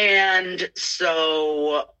 And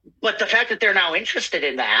so, but the fact that they're now interested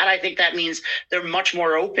in that, I think that means they're much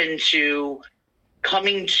more open to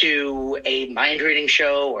coming to a mind reading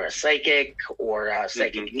show or a psychic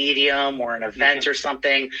medium or an event or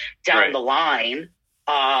something down the line.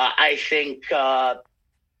 I think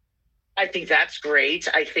that's great.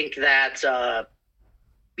 I think that, I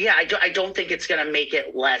don't think it's going to make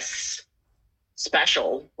it less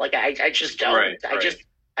special. Like, I just don't.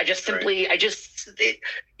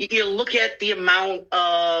 You look at the amount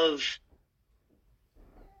of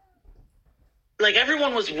like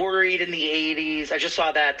everyone was worried in the 80s. I just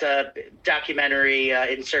saw that documentary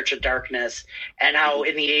In Search of Darkness, and how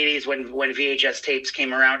in the 80s when VHS tapes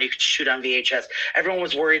came around, you could shoot on VHS. Everyone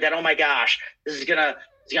was worried that, oh my gosh, this is gonna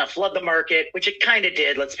flood the market, which it kind of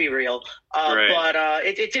did. Let's be real. But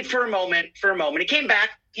it did for a moment. It came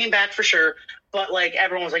back for sure. But like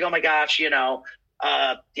everyone was like, oh my gosh,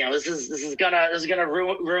 this is gonna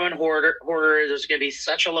ruin horror. There's gonna be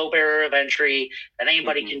such a low barrier of entry that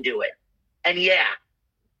anybody can do it.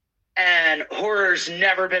 And horror's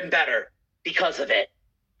never been better because of it.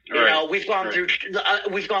 We've gone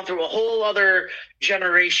through a whole other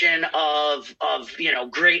generation of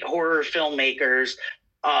great horror filmmakers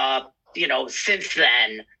since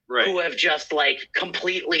then, who have just like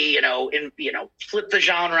completely flipped the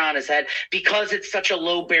genre on its head, because it's such a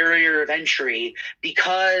low barrier of entry,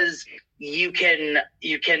 because you can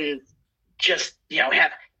just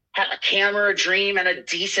have a camera, a dream, and a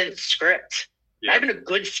decent script. Not even a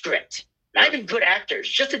good script. Not even good actors.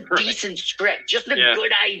 Just a decent script. Just a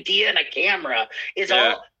good idea and a camera is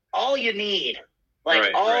all you need.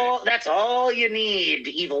 Like that's all you need.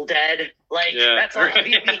 Evil Dead. Like that's all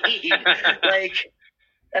you need. Like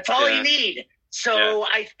that's all you need. So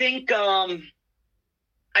I think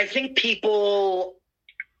people.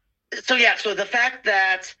 So the fact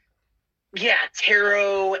that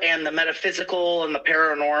tarot and the metaphysical and the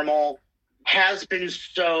paranormal has been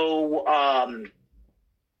so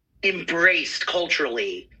embraced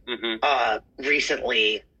culturally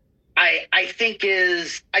recently, I think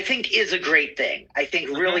is a great thing. I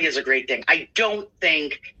think really is a great thing. I don't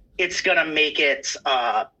think it's gonna make it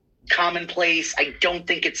commonplace. I don't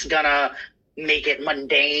think it's gonna make it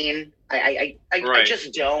mundane. I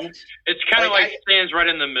just don't. It's kind of like stands right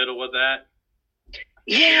in the middle of that.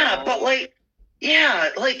 Yeah, but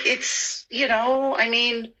it's I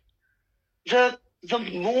mean, the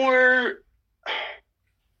more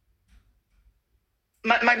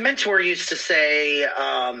my mentor used to say,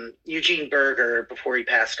 Eugene Berger, before he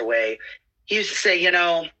passed away, he used to say,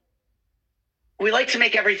 we like to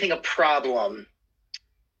make everything a problem,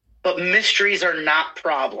 but mysteries are not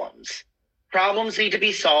problems. Problems need to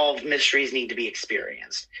be solved. Mysteries need to be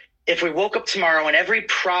experienced. If we woke up tomorrow and every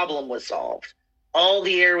problem was solved, all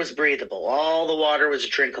the air was breathable, all the water was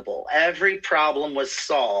drinkable, every problem was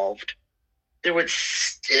solved, there would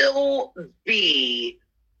still be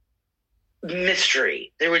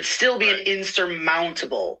mystery. There would still be an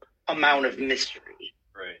insurmountable amount of mystery.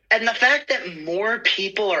 Right. And the fact that more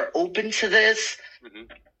people are open to this,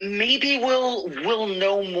 maybe we'll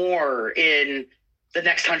know more in the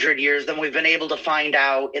next 100 years than we've been able to find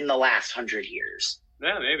out in the last 100 years.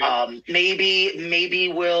 Yeah, maybe.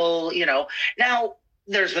 Maybe we'll, now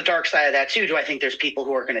there's the dark side of that too. Do I think there's people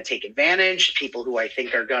who are going to take advantage? People who I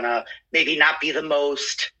think are going to maybe not be the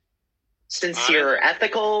most sincere or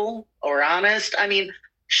ethical or honest? I mean,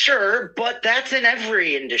 sure, but that's in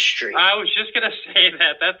every industry. I was just going to say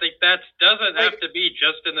that. That doesn't have to be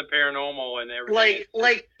just in the paranormal and everything.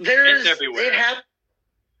 It's everywhere.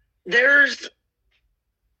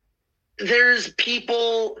 There's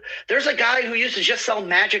people. There's a guy who used to just sell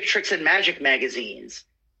magic tricks in magic magazines.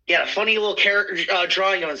 He had a funny little character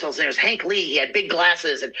drawing of himself. His name was Hank Lee. He had big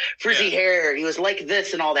glasses and frizzy hair. He was like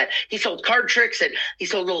this and all that. He sold card tricks and he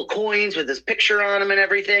sold little coins with his picture on them and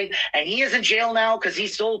everything. And he is in jail now because he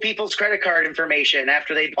stole people's credit card information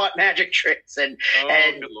after they bought magic tricks and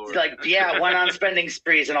went on spending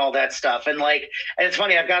sprees and all that stuff. And it's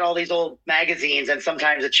funny. I've got all these old magazines and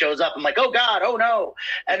sometimes it shows up. I'm like, oh God, oh no.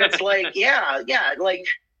 And it's like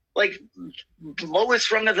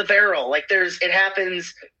lowest rung of the barrel. It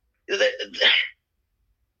happens.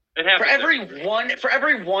 It happens. For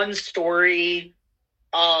every one story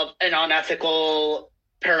of an unethical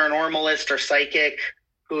paranormalist or psychic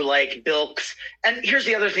who bilks. And here's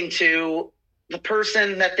the other thing too: the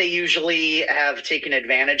person that they usually have taken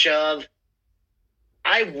advantage of.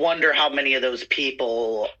 I wonder how many of those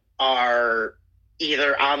people are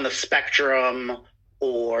either on the spectrum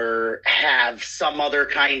or have some other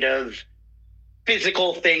kind of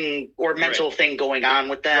physical thing or mental thing going on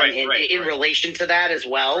with them in relation to that as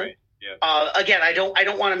well. Right. Yeah. Again, I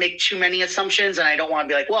don't want to make too many assumptions, and I don't want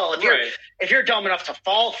to be like, well, if you're dumb enough to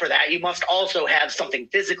fall for that, you must also have something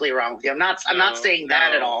physically wrong with you. I'm not saying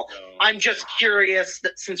that at all. I'm just curious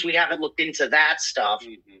that since we haven't looked into that stuff.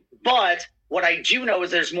 But what I do know is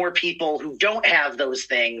there's more people who don't have those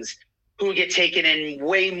things who get taken in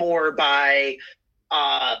way more by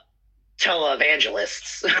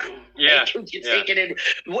televangelists. Taken in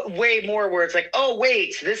way more where it's like, oh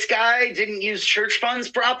wait, this guy didn't use church funds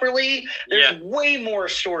properly. There's way more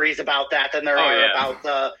stories about that than there are about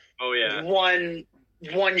the one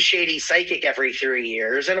one shady psychic every 3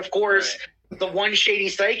 years. And of course, the one shady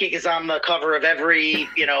psychic is on the cover of every,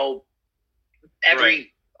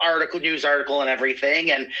 article, news article and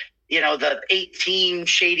everything. And, the 18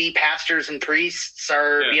 shady pastors and priests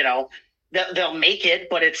are, they'll make it,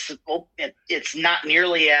 but it's not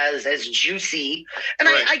nearly as juicy. And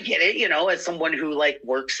I get it, as someone who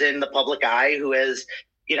works in the public eye, who has,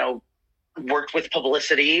 worked with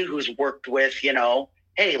publicity, who's worked with,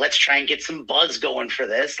 hey, let's try and get some buzz going for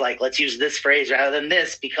this. Let's use this phrase rather than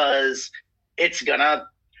this because it's gonna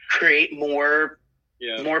create more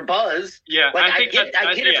buzz. Yeah, I get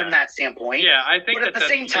it from that standpoint. Yeah, I think. But at the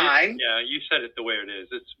same time, you said it the way it is.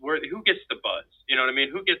 It's who gets the buzz. You know what I mean?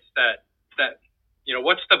 Who gets that?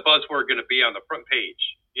 What's the buzzword going to be on the front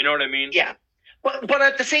page? You know what I mean? Yeah, but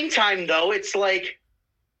at the same time, though, it's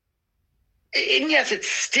and yes, it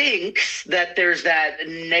stinks that there's that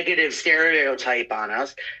negative stereotype on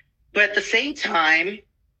us, but at the same time,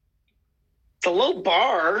 it's a low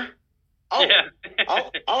bar. All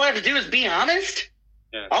I have to do is be honest.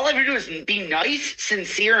 Yeah. All I have to do is be nice,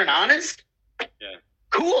 sincere, and honest. Yeah.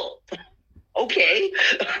 Cool. Okay.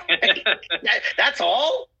 That's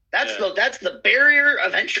all. That's the barrier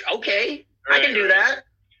of entry. Okay, right, I can do that.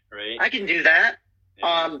 Right. I can do that.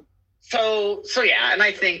 Yeah. So yeah, and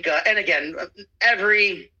I think, and again,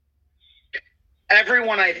 everyone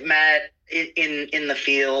I've met in the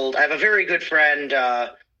field, I have a very good friend,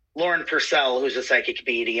 Lauren Purcell, who's a psychic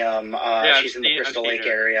medium. She's in the Crystal Lake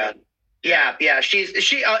area. Yeah. She.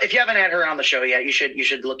 If you haven't had her on the show yet, you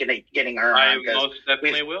should look into getting her on. I most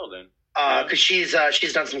definitely will then. Because she's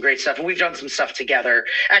done some great stuff, and we've done some stuff together.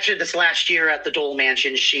 Actually, this last year at the Dole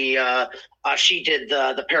Mansion, she did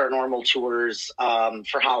the paranormal tours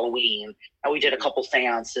for Halloween, and we did a couple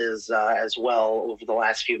seances as well over the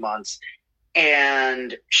last few months.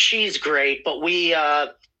 And she's great, but I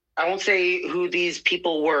won't say who these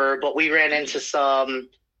people were, but we ran into some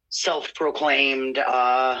self-proclaimed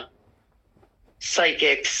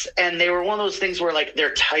psychics, and they were one of those things where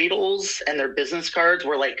their titles and their business cards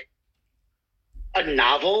were a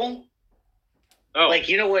novel. Oh.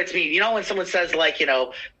 You know what it's mean? When someone says where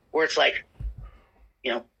it's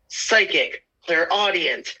psychic,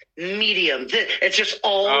 clairaudient, medium, it's just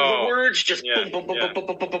all the words just boom, boom, boom, boom, boom,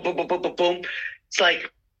 boom, boom, boom, boom, boom, boom, boom. It's and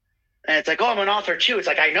it's oh, I'm an author too. It's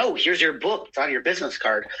I know, here's your book. It's on your business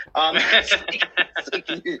card. And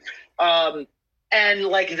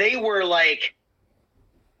they were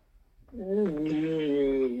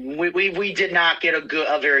we did not get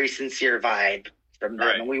a very sincere vibe from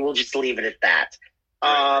them, and we will just leave it at that.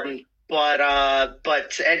 But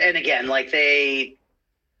again,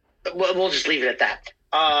 we'll just leave it at that.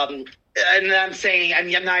 And I'm saying,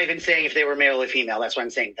 I'm not even saying if they were male or female. That's why I'm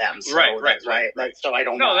saying them. So right. So I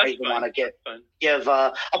don't even want to give.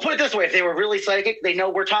 I'll put it this way: if they were really psychic, they know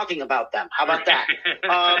we're talking about them. How about that?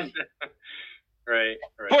 Right.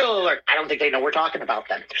 Spoiler alert! I don't think they know we're talking about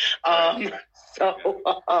them.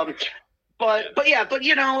 But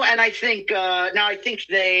and I think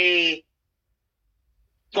they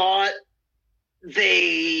thought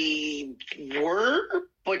they were,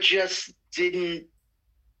 but just didn't.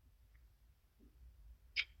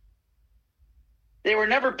 They were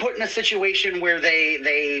never put in a situation where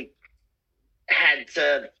they had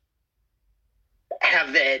to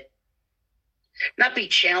have it not be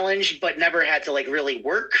challenged, but never had to really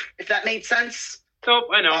work, if that made sense.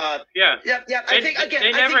 So I know. Yeah. I think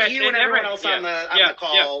you and everyone else on the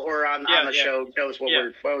call or on the show knows what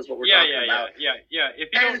we're talking about. Yeah. If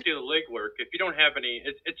you don't do the legwork, if you don't have any,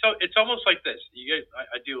 it's almost like this. You guys,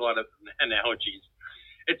 I do a lot of analogies.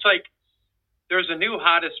 It's like there's a new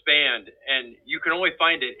hottest band, and you can only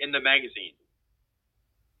find it in the magazine.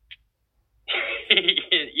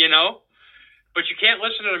 But you can't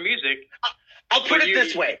listen to the music. I'll put it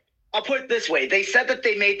this way. They said that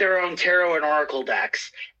they made their own tarot and oracle decks.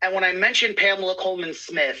 And when I mentioned Pamela Coleman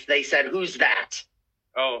Smith, they said, "Who's that?"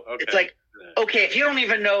 Oh, okay. It's okay, if you don't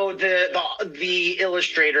even know the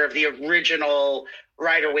illustrator of the original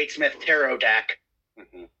Rider-Waite-Smith tarot deck.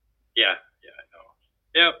 Mm-hmm. Yeah, I know.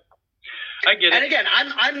 Yep. I get it. And again,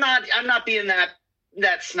 I'm not being that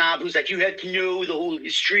snob who's you have to know the whole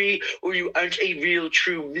history or you aren't a real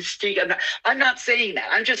true mystic. I'm not saying that.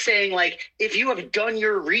 I'm just saying if you have done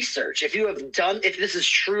your research, if this is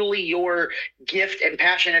truly your gift and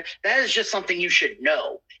passion, that is just something you should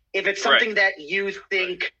know. If it's something that you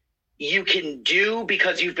think you can do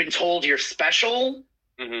because you've been told you're special.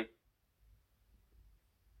 Mm-hmm.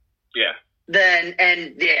 Yeah.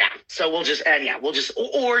 So we'll just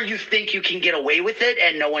or you think you can get away with it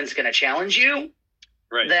and no one's going to challenge you.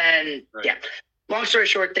 Right. Then, yeah. Long story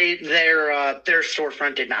short, their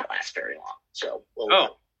storefront did not last very long. So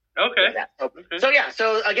okay.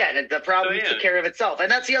 So again, the problem took care of itself,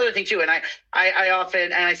 and that's the other thing too. And I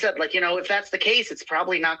often I said, like, if that's the case, it's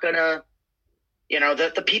probably not gonna,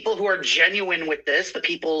 the people who are genuine with this, the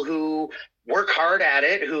people who work hard at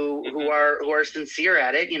it, who are sincere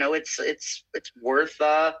at it, it's worth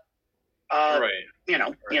right.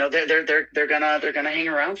 They're gonna hang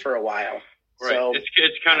around for a while. Right. So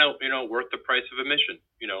it's kind of worth the price of admission.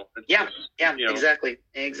 Exactly.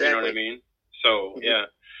 You know what I mean? So yeah.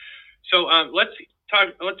 So let's talk.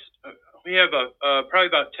 We have probably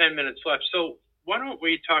about 10 minutes left. So why don't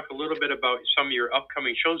we talk a little bit about some of your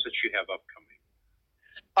upcoming shows that you have upcoming?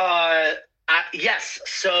 Yes.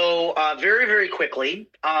 So very, very quickly,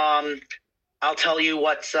 I'll tell you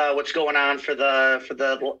what's going on for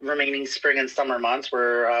the remaining spring and summer months.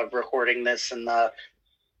 We're recording this in the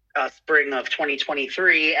spring of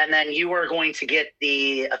 2023, and then you are going to get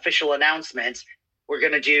the official announcement. We're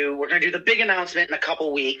gonna do the big announcement in a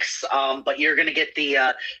couple weeks, but you're gonna get the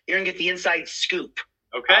inside scoop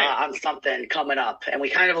on something coming up, and we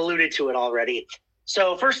kind of alluded to it already.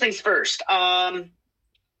 So first things first,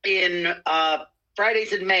 in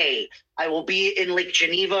Fridays in May, I will be in Lake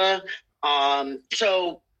Geneva. I'm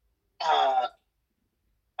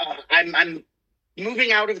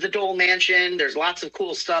moving out of the Dole Mansion. There's lots of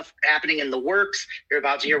cool stuff happening in the works. You're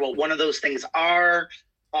about to hear what one of those things are.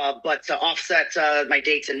 But to offset my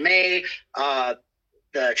dates in May,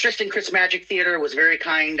 the Tristan Chris Magic Theater was very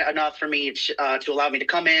kind enough for me to allow me to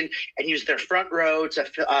come in and use their front row to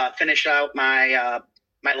finish out my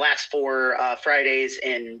last 4 Fridays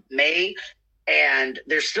in May. And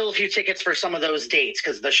there's still a few tickets for some of those dates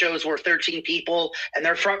because the shows were 13 people and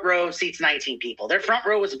their front row seats 19 people. Their front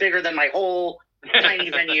row was bigger than my whole tiny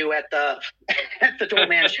venue at the Dole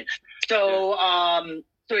Mansion. So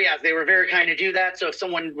yeah, they were very kind to do that. So if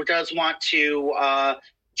someone does want to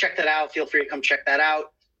check that out, feel free to come check that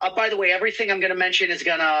out. By the way, everything I'm going to mention is you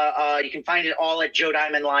can find it all at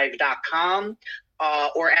JoeDiamondLive.com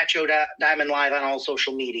or at Joe Diamond Live on all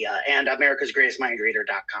social media and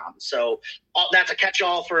AmericasGreatestMindReader.com. So that's a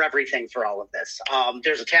catch-all for everything for all of this.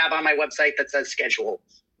 There's a tab on my website that says schedule.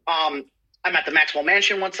 I'm at the Maxwell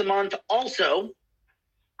Mansion once a month. Also,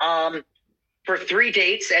 for 3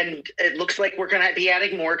 dates, and it looks like we're going to be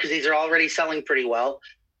adding more because these are already selling pretty well.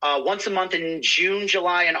 Once a month in June,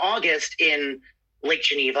 July, and August in Lake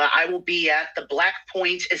Geneva, I will be at the Black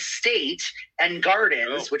Point Estate and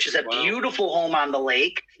Gardens, which is a beautiful home on the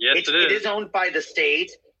lake. Yes, it is owned by the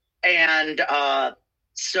state, and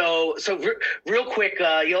so real quick,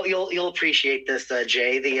 you'll appreciate this,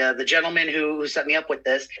 Jay. The gentleman who set me up with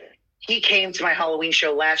this, he came to my Halloween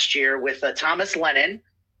show last year with Thomas Lennon.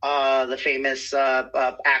 The famous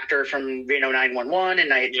actor from Reno 911 and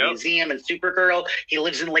Night at the Museum and Supergirl. He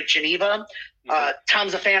lives in Lake Geneva.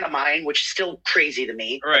 Tom's a fan of mine, which is still crazy to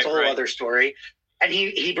me. That's a whole other story. And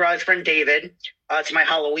he brought his friend David to my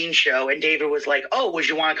Halloween show. And David was like, "Oh, would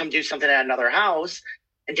you want to come do something at another house?"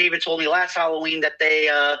 And David told me last Halloween that they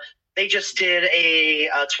just did a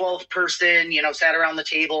 12-person, sat around the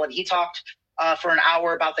table, and he talked for an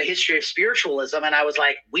hour about the history of spiritualism, and I was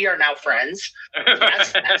like, we are now friends.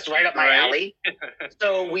 That's right up my alley.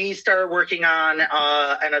 So we started working on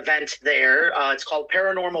an event there. It's called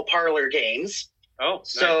Paranormal Parlor Games. Oh,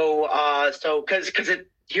 nice. So because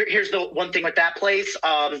here's the one thing with that place.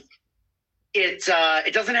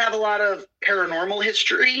 It doesn't have a lot of paranormal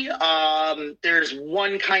history. There's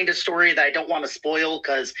one kind of story that I don't want to spoil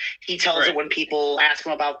because he tells it when people ask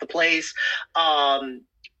him about the place.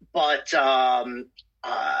 But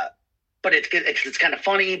it's kind of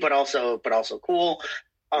funny, but also cool.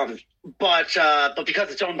 But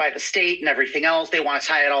because it's owned by the state and everything else, they want to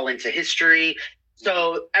tie it all into history.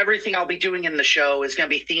 So everything I'll be doing in the show is going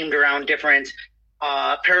to be themed around different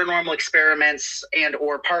paranormal experiments and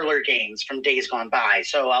or parlor games from days gone by.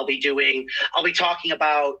 So I'll be talking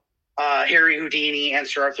about Harry Houdini and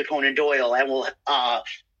Sir Arthur Conan Doyle, and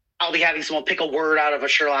I'll be having someone pick a word out of a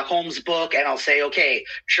Sherlock Holmes book, and I'll say, okay,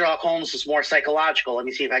 Sherlock Holmes was more psychological. Let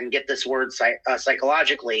me see if I can get this word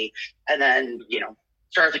psychologically. And then,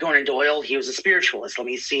 Sir Arthur Conan Doyle, he was a spiritualist. Let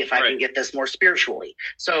me see if I can get this more spiritually.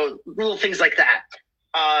 So little things like that.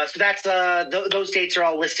 So that's those dates are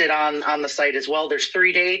all listed on the site as well. There's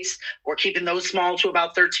 3 dates. We're keeping those small to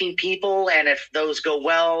about 13 people. And if those go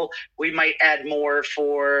well, we might add more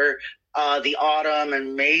for the autumn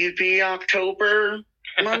and maybe October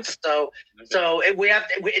months. So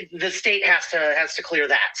the state has to clear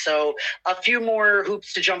that. So a few more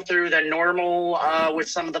hoops to jump through than normal with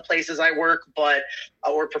some of the places I work,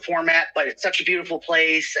 or perform at. But it's such a beautiful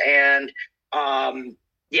place, and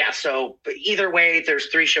so either way, there's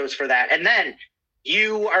 3 shows for that. And then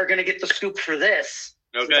you are going to get the scoop for this.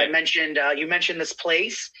 Okay. Since I mentioned, you mentioned this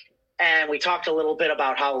place, and we talked a little bit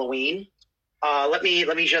about Halloween. Let me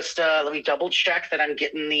double check that I'm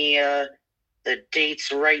getting the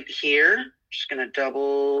dates right here. Just going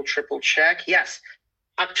to triple check. Yes.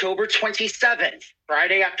 October 27th,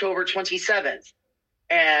 Friday, October 27th,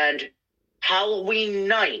 and Halloween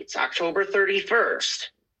night, October 31st,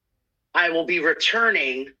 I will be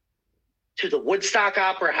returning to the Woodstock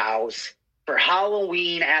Opera House for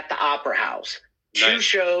Halloween at the Opera House. Nice. 2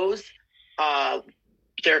 shows.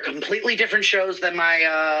 They're completely different shows than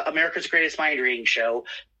my America's Greatest Mind Reading show.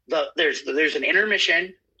 There's an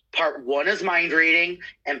intermission. Part 1 is mind reading,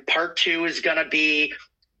 and part 2 is going to be,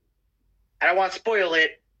 I don't want to spoil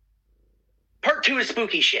it, part 2 is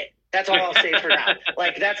spooky shit. That's all I'll say for now.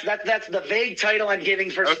 Like that's the vague title I'm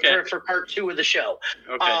giving for part 2 of the show.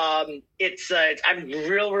 Okay. I'm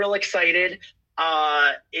real excited.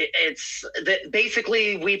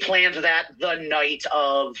 Basically we planned that the night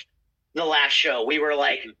of the last show. We were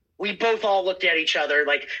like, we both all looked at each other,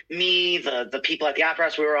 like me, the people at the Opera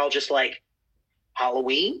House. We were all just like,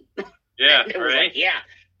 Halloween? Yeah. It was like, yeah.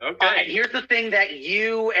 Okay. And here's the thing that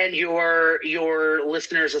you and your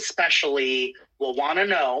listeners especially will want to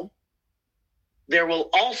know. There will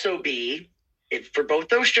also be, for both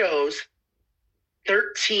those shows,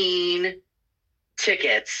 13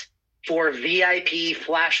 tickets for VIP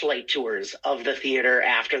flashlight tours of the theater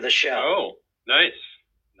after the show. Oh, nice.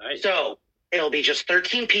 So it'll be just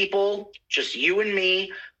 13 people, just you and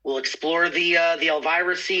me. We'll explore the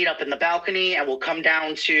Elvira seat up in the balcony, and we'll come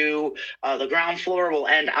down to the ground floor. We'll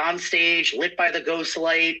end on stage, lit by the ghost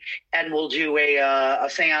light, and we'll do a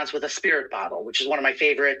seance with a spirit bottle, which is one of my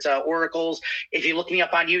favorite oracles. If you look me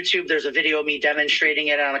up on YouTube, there's a video of me demonstrating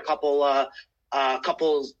it on a couple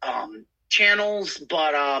channels.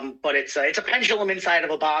 But it's a pendulum inside of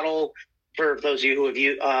a bottle. For those of you who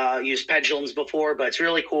have used pendulums before, but it's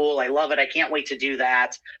really cool. I love it. I can't wait to do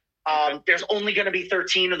that. There's only going to be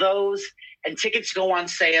 13 of those, and tickets go on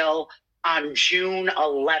sale on June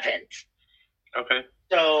 11th. Okay.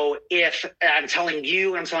 So if I'm telling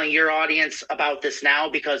your audience about this now,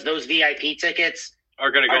 because those VIP tickets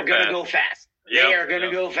are going to go fast. Yep, they are going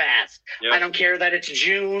to go fast. Yep. I don't care that it's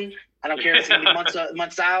June. I don't care if it's going to be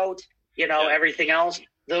months out. Everything else.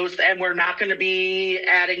 And we're not going to be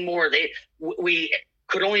adding more. We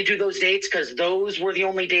could only do those dates because those were the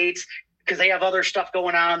only dates, because they have other stuff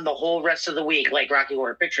going on the whole rest of the week, like Rocky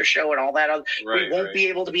Horror Picture Show and all that. We won't be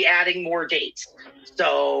able to be adding more dates.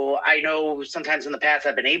 So I know sometimes in the past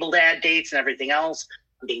I've been able to add dates and everything else.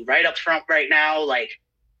 I'm being right up front right now, like,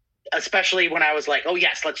 especially when I was like, oh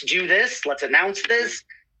yes, let's do this. Let's announce this.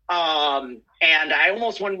 And I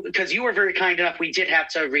almost went, because you were very kind enough, we did have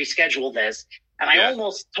to reschedule this. And I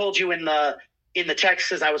almost told you in the text,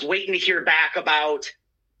 because I was waiting to hear back about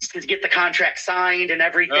to get the contract signed and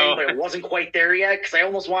everything, but it wasn't quite there yet, because I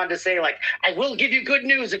almost wanted to say, like, I will give you good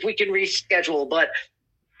news if we can reschedule, but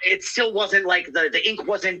it still wasn't like the ink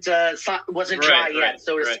wasn't dry yet,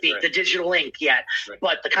 so to speak, the digital ink yet. Right.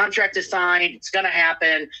 But the contract is signed. It's going to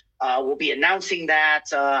happen. We'll be announcing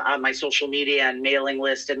that on my social media and mailing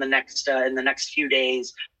list in the next few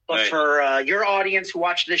days. But for your audience who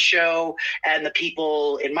watch this show and the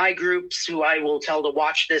people in my groups who I will tell to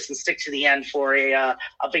watch this and stick to the end for a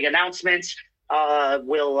big announcement,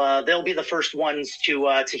 they'll be the first ones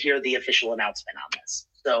to hear the official announcement on this.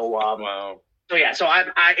 So wow. So yeah,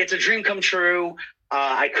 it's a dream come true.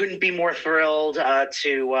 I couldn't be more thrilled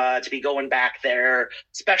to be going back there,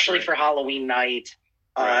 especially for Halloween night.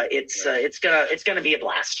 It's gonna be a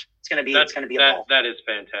blast. It's gonna be a ball. That is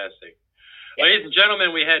fantastic. Yeah. Ladies and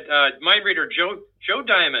gentlemen, we had mind reader Joe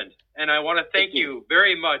Diamond, and I want to thank you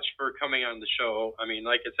very much for coming on the show. I mean,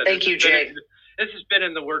 like I said, thank you, Jay. This has been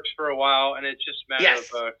in the works for a while, and it's just a matter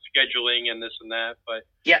of scheduling and this and that. But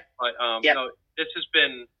no, this has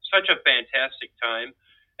been such a fantastic time,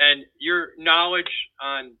 and your knowledge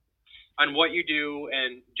on what you do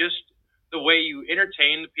and just the way you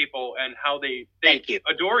entertain the people and how they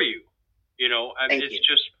adore you. It's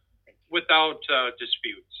just without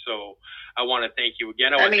dispute. So I want to thank you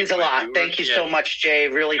again. That means a lot. Thank you so much, Jay.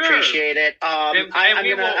 Really appreciate it. I'm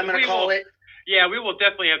gonna call it. Yeah, we will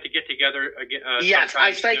definitely have to get together again. Yes,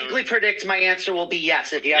 I psychically predict my answer will be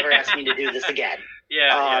yes if you ever ask me to do this again.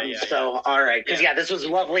 So, all right. Because, this was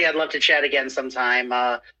lovely. I'd love to chat again sometime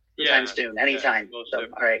soon. Anytime. All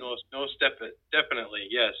right. Definitely,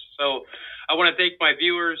 yes. So I want to thank my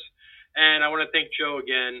viewers, and I want to thank Joe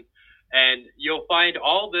again. And you'll find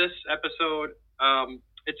all this episode.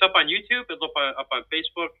 It's up on YouTube. It's up on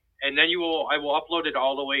Facebook. And then I will upload it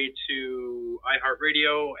all the way to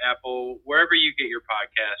iHeartRadio, Apple, wherever you get your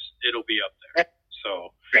podcast. It'll be up there.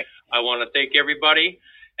 I want to thank everybody,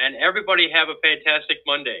 and everybody have a fantastic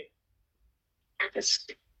Monday. Yes.